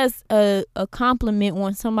take it as a compliment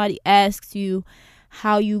when somebody asks you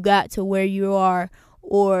how you got to where you are,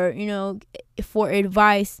 or for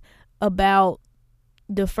advice about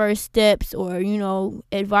the first steps, or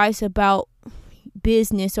advice about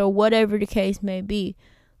business or whatever the case may be.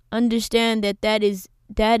 Understand that is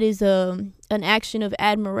an action of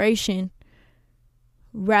admiration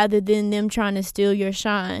rather than them trying to steal your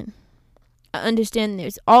shine. I understand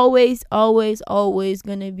there's always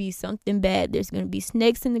going to be something bad. There's going to be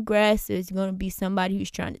snakes in the grass. There's going to be somebody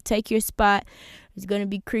who's trying to take your spot. There's going to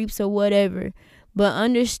be creeps or whatever. But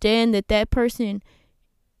understand that person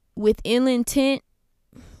with ill intent,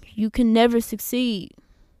 you can never succeed.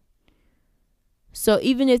 So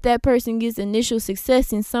even if that person gets initial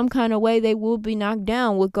success in some kind of way, they will be knocked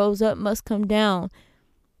down. What goes up must come down.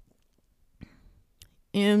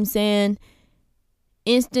 You know what I'm saying?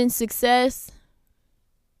 Instant success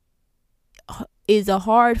is a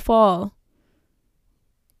hard fall.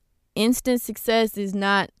 Instant success is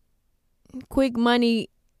not. Quick money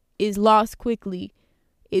is lost quickly.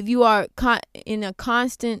 If you are in a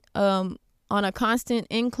constant on a constant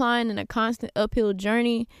incline and a constant uphill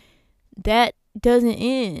journey, that doesn't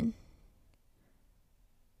end.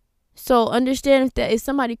 So understand if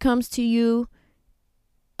somebody comes to you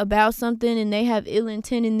about something and they have ill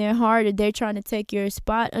intent in their heart, or they're trying to take your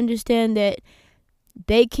spot, understand that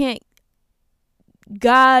they can't.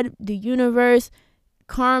 God, the universe,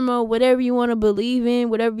 karma, whatever you want to believe in,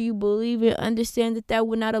 whatever you believe in, understand that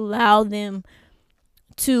would not allow them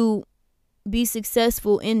to be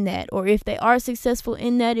successful in that. Or if they are successful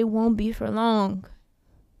in that, it won't be for long.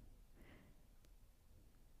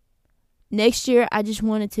 Next year, I just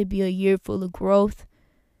want it to be a year full of growth,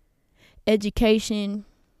 education,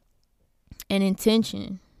 and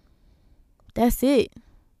intention. That's it.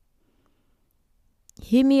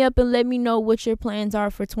 Hit me up and let me know what your plans are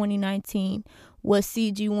for 2019. What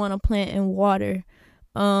seeds you want to plant and water.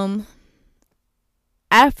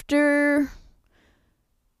 After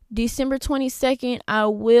December 22nd, I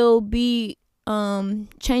will be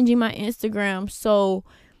changing my Instagram. So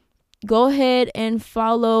go ahead and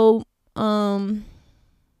follow. Well,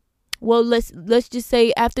 let's just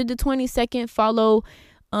say after the 22nd, follow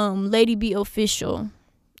Lady B Official.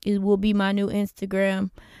 It will be my new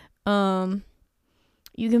Instagram. You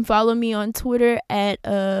can follow me on Twitter at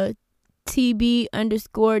TB_WDGAF.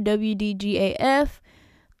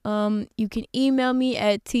 You can email me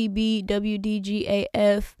at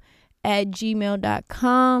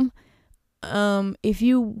tbwdgaf@gmail.com. If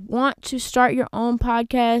you want to start your own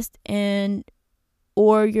podcast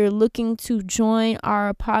or you're looking to join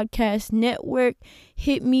our podcast network,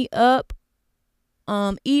 hit me up.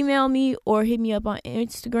 Email me or hit me up on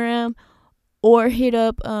Instagram, or hit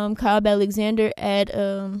up Kyle Alexander at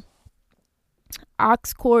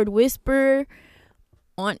Oxcord Whisper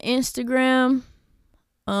on Instagram,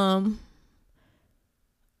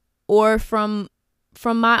 or from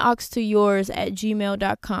my ox to yours at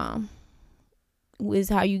gmail.com is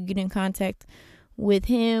how you get in contact with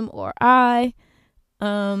him or I.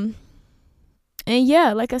 And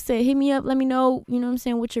yeah, like I said, hit me up, let me know, you know what I'm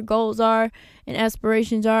saying, what your goals are and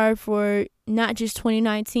aspirations are for not just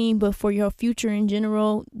 2019, but for your future in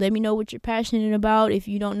general. Let me know what you're passionate about. If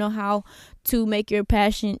you don't know how to make your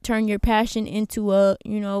passion, turn your passion into a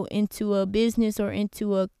business or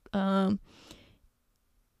into a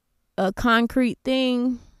concrete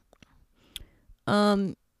thing,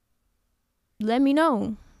 let me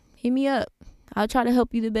know. Hit me up. I'll try to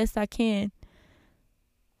help you the best I can.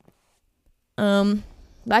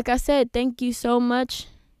 Like I said, thank you so much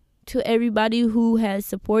to everybody who has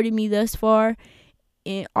supported me thus far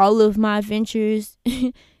in all of my ventures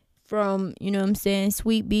from, you know what I'm saying,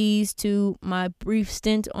 Sweet Bees to my brief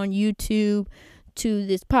stint on YouTube to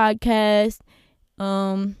this podcast,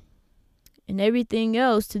 and everything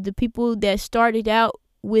else, to the people that started out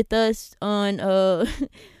with us on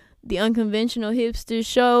the Unconventional Hipster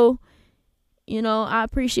show. You know, I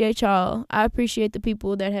appreciate y'all. I appreciate the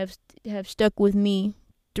people that have stuck with me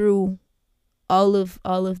through all of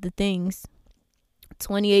the things.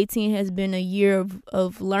 2018 has been a year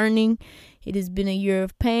of learning. It has been a year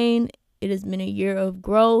of pain. It has been a year of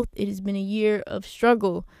growth. It has been a year of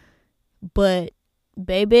struggle. But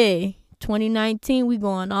baby, 2019, we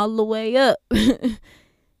going all the way up.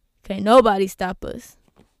 Can't nobody stop us.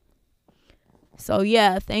 So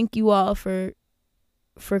yeah, thank you all for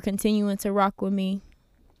continuing to rock with me.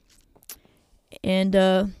 And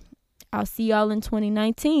I'll see y'all in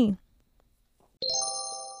 2019.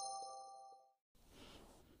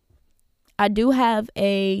 I do have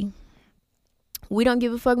a we don't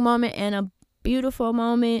give a fuck moment and a beautiful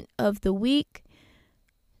moment of the week.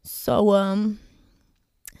 So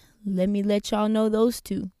let me let y'all know those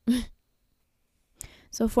two.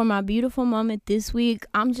 So for my beautiful moment this week,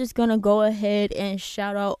 I'm just gonna go ahead and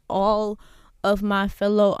shout out all of my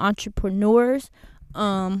fellow entrepreneurs.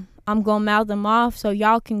 I'm I'm going to mouth them off, so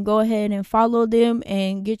y'all can go ahead and follow them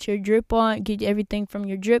and get your drip on, get everything from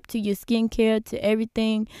your drip to your skincare to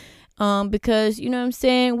everything. Because, you know what I'm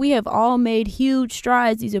saying, we have all made huge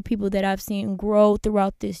strides. These are people that I've seen grow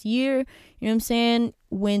throughout this year. You know what I'm saying?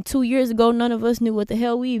 When 2 years ago, none of us knew what the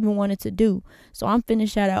hell we even wanted to do. So I'm finna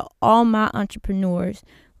shout out all my entrepreneurs.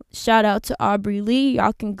 Shout out to Aubrey Lee.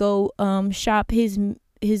 Y'all can go shop his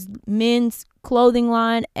men's clothing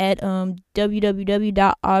line at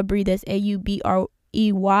www.aubrey, that's AUBREY,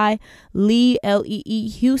 Lee, LEE,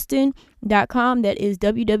 Houston.com. That is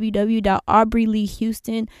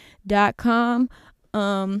www.aubreyleehouston.com.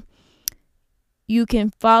 You can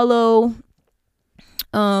follow,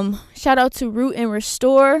 shout out to Root and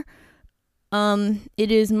Restore. This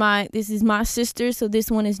is my sister, so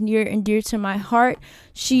this one is near and dear to my heart.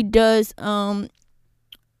 She does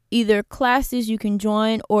either classes you can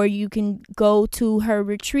join, or you can go to her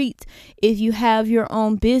retreats if you have your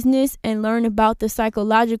own business and learn about the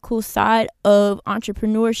psychological side of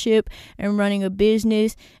entrepreneurship and running a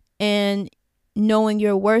business and knowing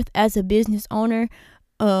your worth as a business owner.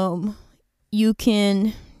 You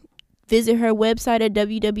can visit her website at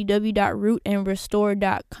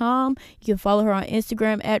www.rootandrestore.com. You can follow her on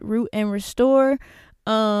Instagram at rootandrestore.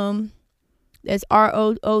 That's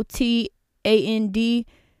ROOTANDRESTORE.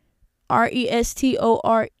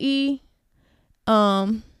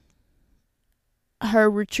 Her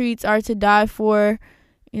retreats are to die for.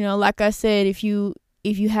 You know, like I said, if you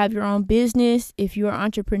have your own business, if you're an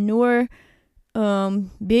entrepreneur,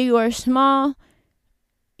 big or small,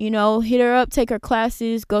 you know, hit her up, take her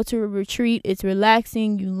classes, go to a retreat. It's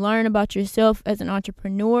relaxing. You learn about yourself as an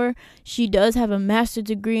entrepreneur. She does have a master's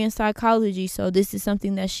degree in psychology, so this is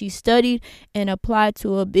something that she studied and applied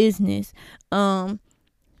to a business.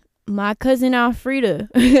 My cousin Alfreda,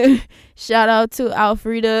 shout out to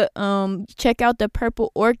Alfreda. Check out the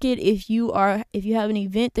Purple Orchid if you have an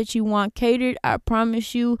event that you want catered. I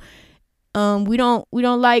promise you, we don't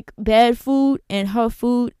like bad food, and her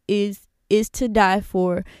food is to die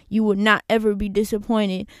for. You will not ever be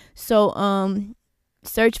disappointed. So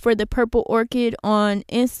search for the Purple Orchid on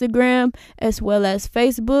Instagram as well as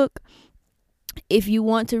Facebook if you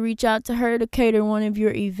want to reach out to her to cater one of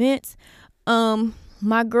your events.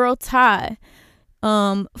 My girl Ty,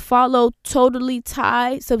 follow Totally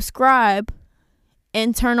Ty, subscribe,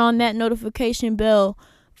 and turn on that notification bell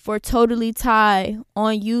for Totally Ty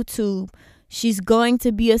on YouTube. She's going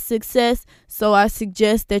to be a success, so I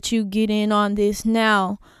suggest that you get in on this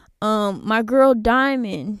now. My girl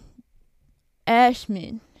Diamond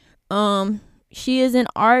Ashman, she is an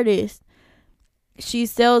artist. She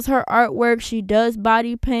sells her artwork. She does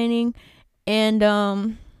body painting,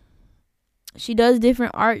 and she does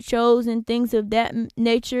different art shows and things of that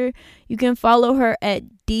nature. You can follow her at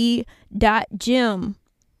d.gem.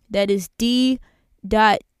 That is d.gemm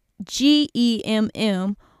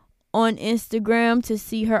on Instagram to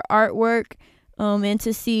see her artwork, and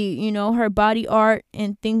to see, you know, her body art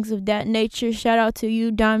and things of that nature. Shout out to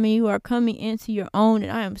you, Diamond. You are coming into your own,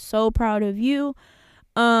 and I am so proud of you.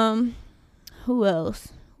 Who else?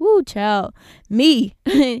 Woo, child. Me.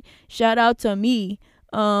 Shout out to me.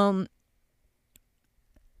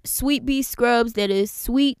 Sweet Bee Scrubs. That is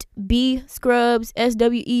Sweet Bee Scrubs.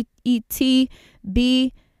 SWEETB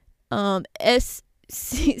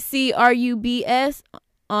SCRUBS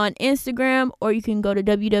on Instagram, or you can go to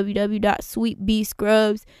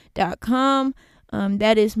www.sweetbeescrubs.com.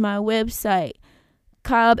 That is my website.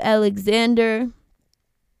 Cobb Alexander,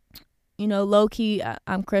 you know, low-key,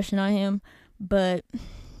 I'm crushing on him, but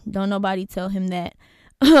don't nobody tell him that.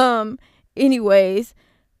 Anyways,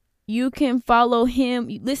 you can follow him.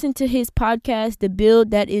 Listen to his podcast, The Build.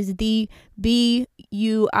 That is the BUILD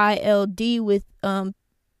with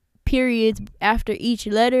periods after each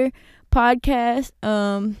letter podcast.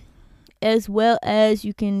 As well as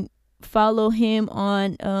you can follow him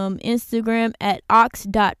on Instagram at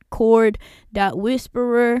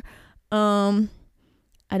ox.cord.whisperer.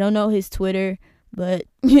 I don't know his Twitter, but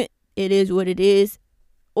it is what it is.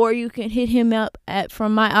 Or you can hit him up at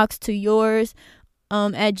From My Ox to Yours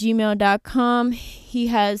at gmail.com. He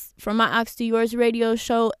has From My Ox to Yours radio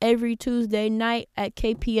show every Tuesday night at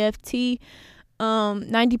KPFT,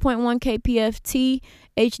 90.1 KPFT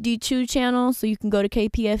HD2 channel. So you can go to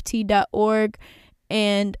kpft.org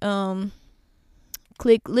and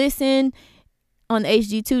click listen on the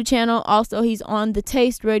HD2 channel. Also, he's on the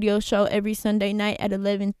Taste radio show every Sunday night at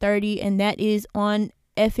 11:30, and that is on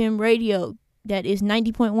FM radio. That is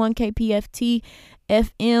 90.1 KPFT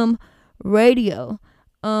FM radio.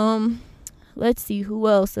 Let's see who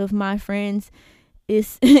else of my friends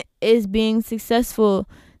is being successful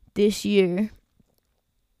this year.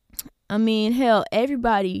 I mean, hell,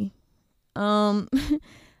 everybody. I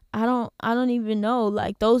don't even know.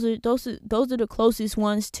 Like those are the closest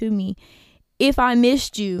ones to me. If I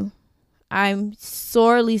missed you, I'm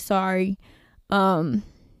sorely sorry. And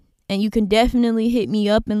you can definitely hit me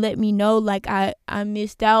up and let me know like I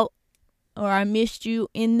missed out or I missed you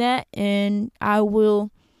in that, and I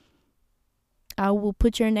will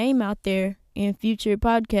put your name out there in future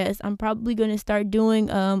podcasts. I'm probably going to start doing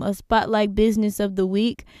a spotlight business of the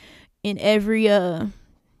week in every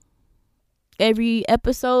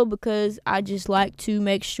episode, because I just like to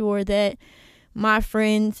make sure that my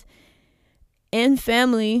friends and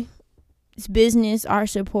family's business are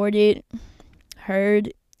supported,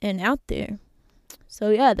 heard, and out there. So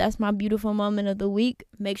yeah, that's my beautiful moment of the week.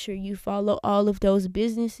 Make sure you follow all of those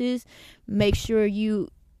businesses. Make sure you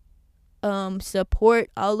support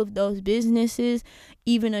all of those businesses.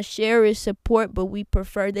 Even a share is support, but we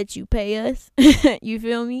prefer that you pay us. You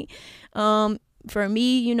feel me? For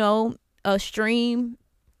me, you know, a stream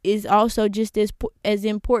is also just as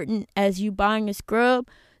important as you buying a scrub.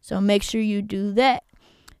 So make sure you do that.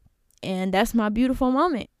 And that's my beautiful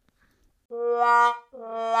moment.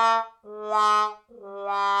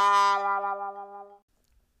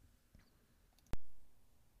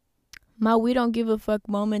 My we don't give a fuck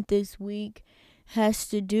moment this week has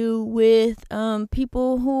to do with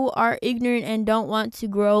people who are ignorant and don't want to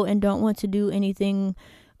grow and don't want to do anything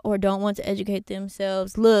or don't want to educate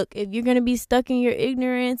themselves. Look, if you're going to be stuck in your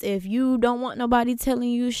ignorance, if you don't want nobody telling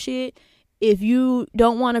you shit, if you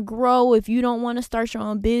don't want to grow, if you don't want to start your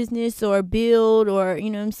own business or build or, you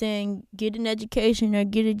know what I'm saying, get an education or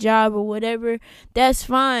get a job or whatever, that's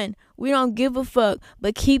fine. We don't give a fuck.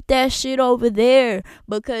 But keep that shit over there,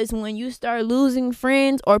 because when you start losing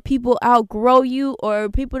friends or people outgrow you or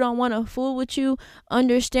people don't want to fool with you,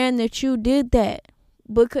 understand that you did that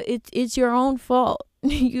because it's your own fault.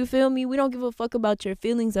 You feel me? We don't give a fuck about your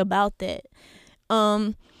feelings about that.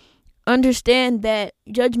 Understand that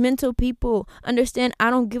judgmental people, understand I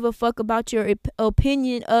don't give a fuck about your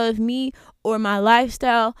opinion of me or my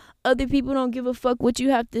lifestyle. Other people don't give a fuck what you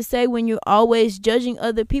have to say when you're always judging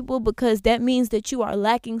other people, because that means that you are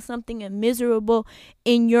lacking something and miserable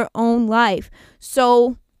in your own life.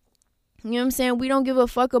 So, you know what I'm saying? We don't give a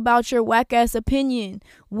fuck about your whack ass opinion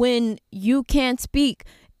when you can't speak.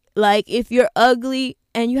 Like if you're ugly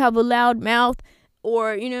and you have a loud mouth,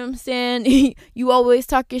 or, you know what I'm saying, you always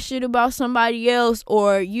talking shit about somebody else,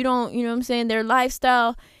 or you don't, you know what I'm saying, their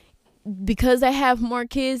lifestyle, because they have more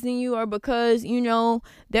kids than you, or because, you know,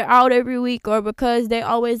 they're out every week, or because they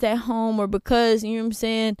always at home, or because, you know what I'm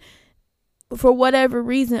saying, for whatever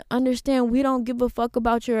reason, understand we don't give a fuck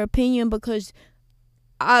about your opinion, because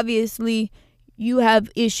obviously you have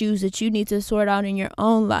issues that you need to sort out in your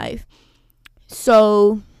own life.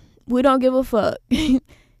 So we don't give a fuck.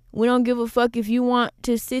 We don't give a fuck if you want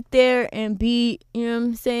to sit there and be, you know what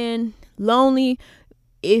I'm saying, lonely.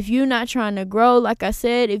 If you're not trying to grow, like I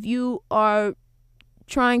said, if you are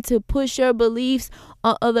trying to push your beliefs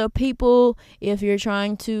on other people, if you're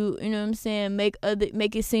trying to, you know what I'm saying, make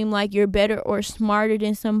it seem like you're better or smarter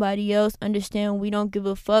than somebody else, understand we don't give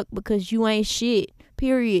a fuck, because you ain't shit.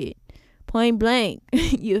 Period. Point blank.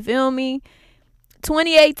 You feel me?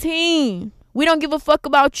 2018. We don't give a fuck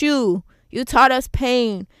about you. You taught us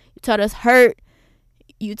pain. You taught us hurt.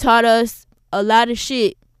 You taught us a lot of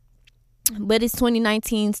shit. But it's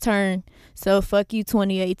 2019's turn. So fuck you,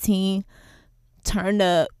 2018. Turn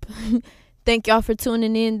up. Thank y'all for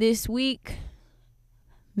tuning in this week.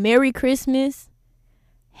 Merry Christmas.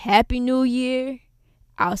 Happy New Year.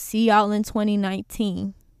 I'll see y'all in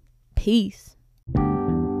 2019. Peace.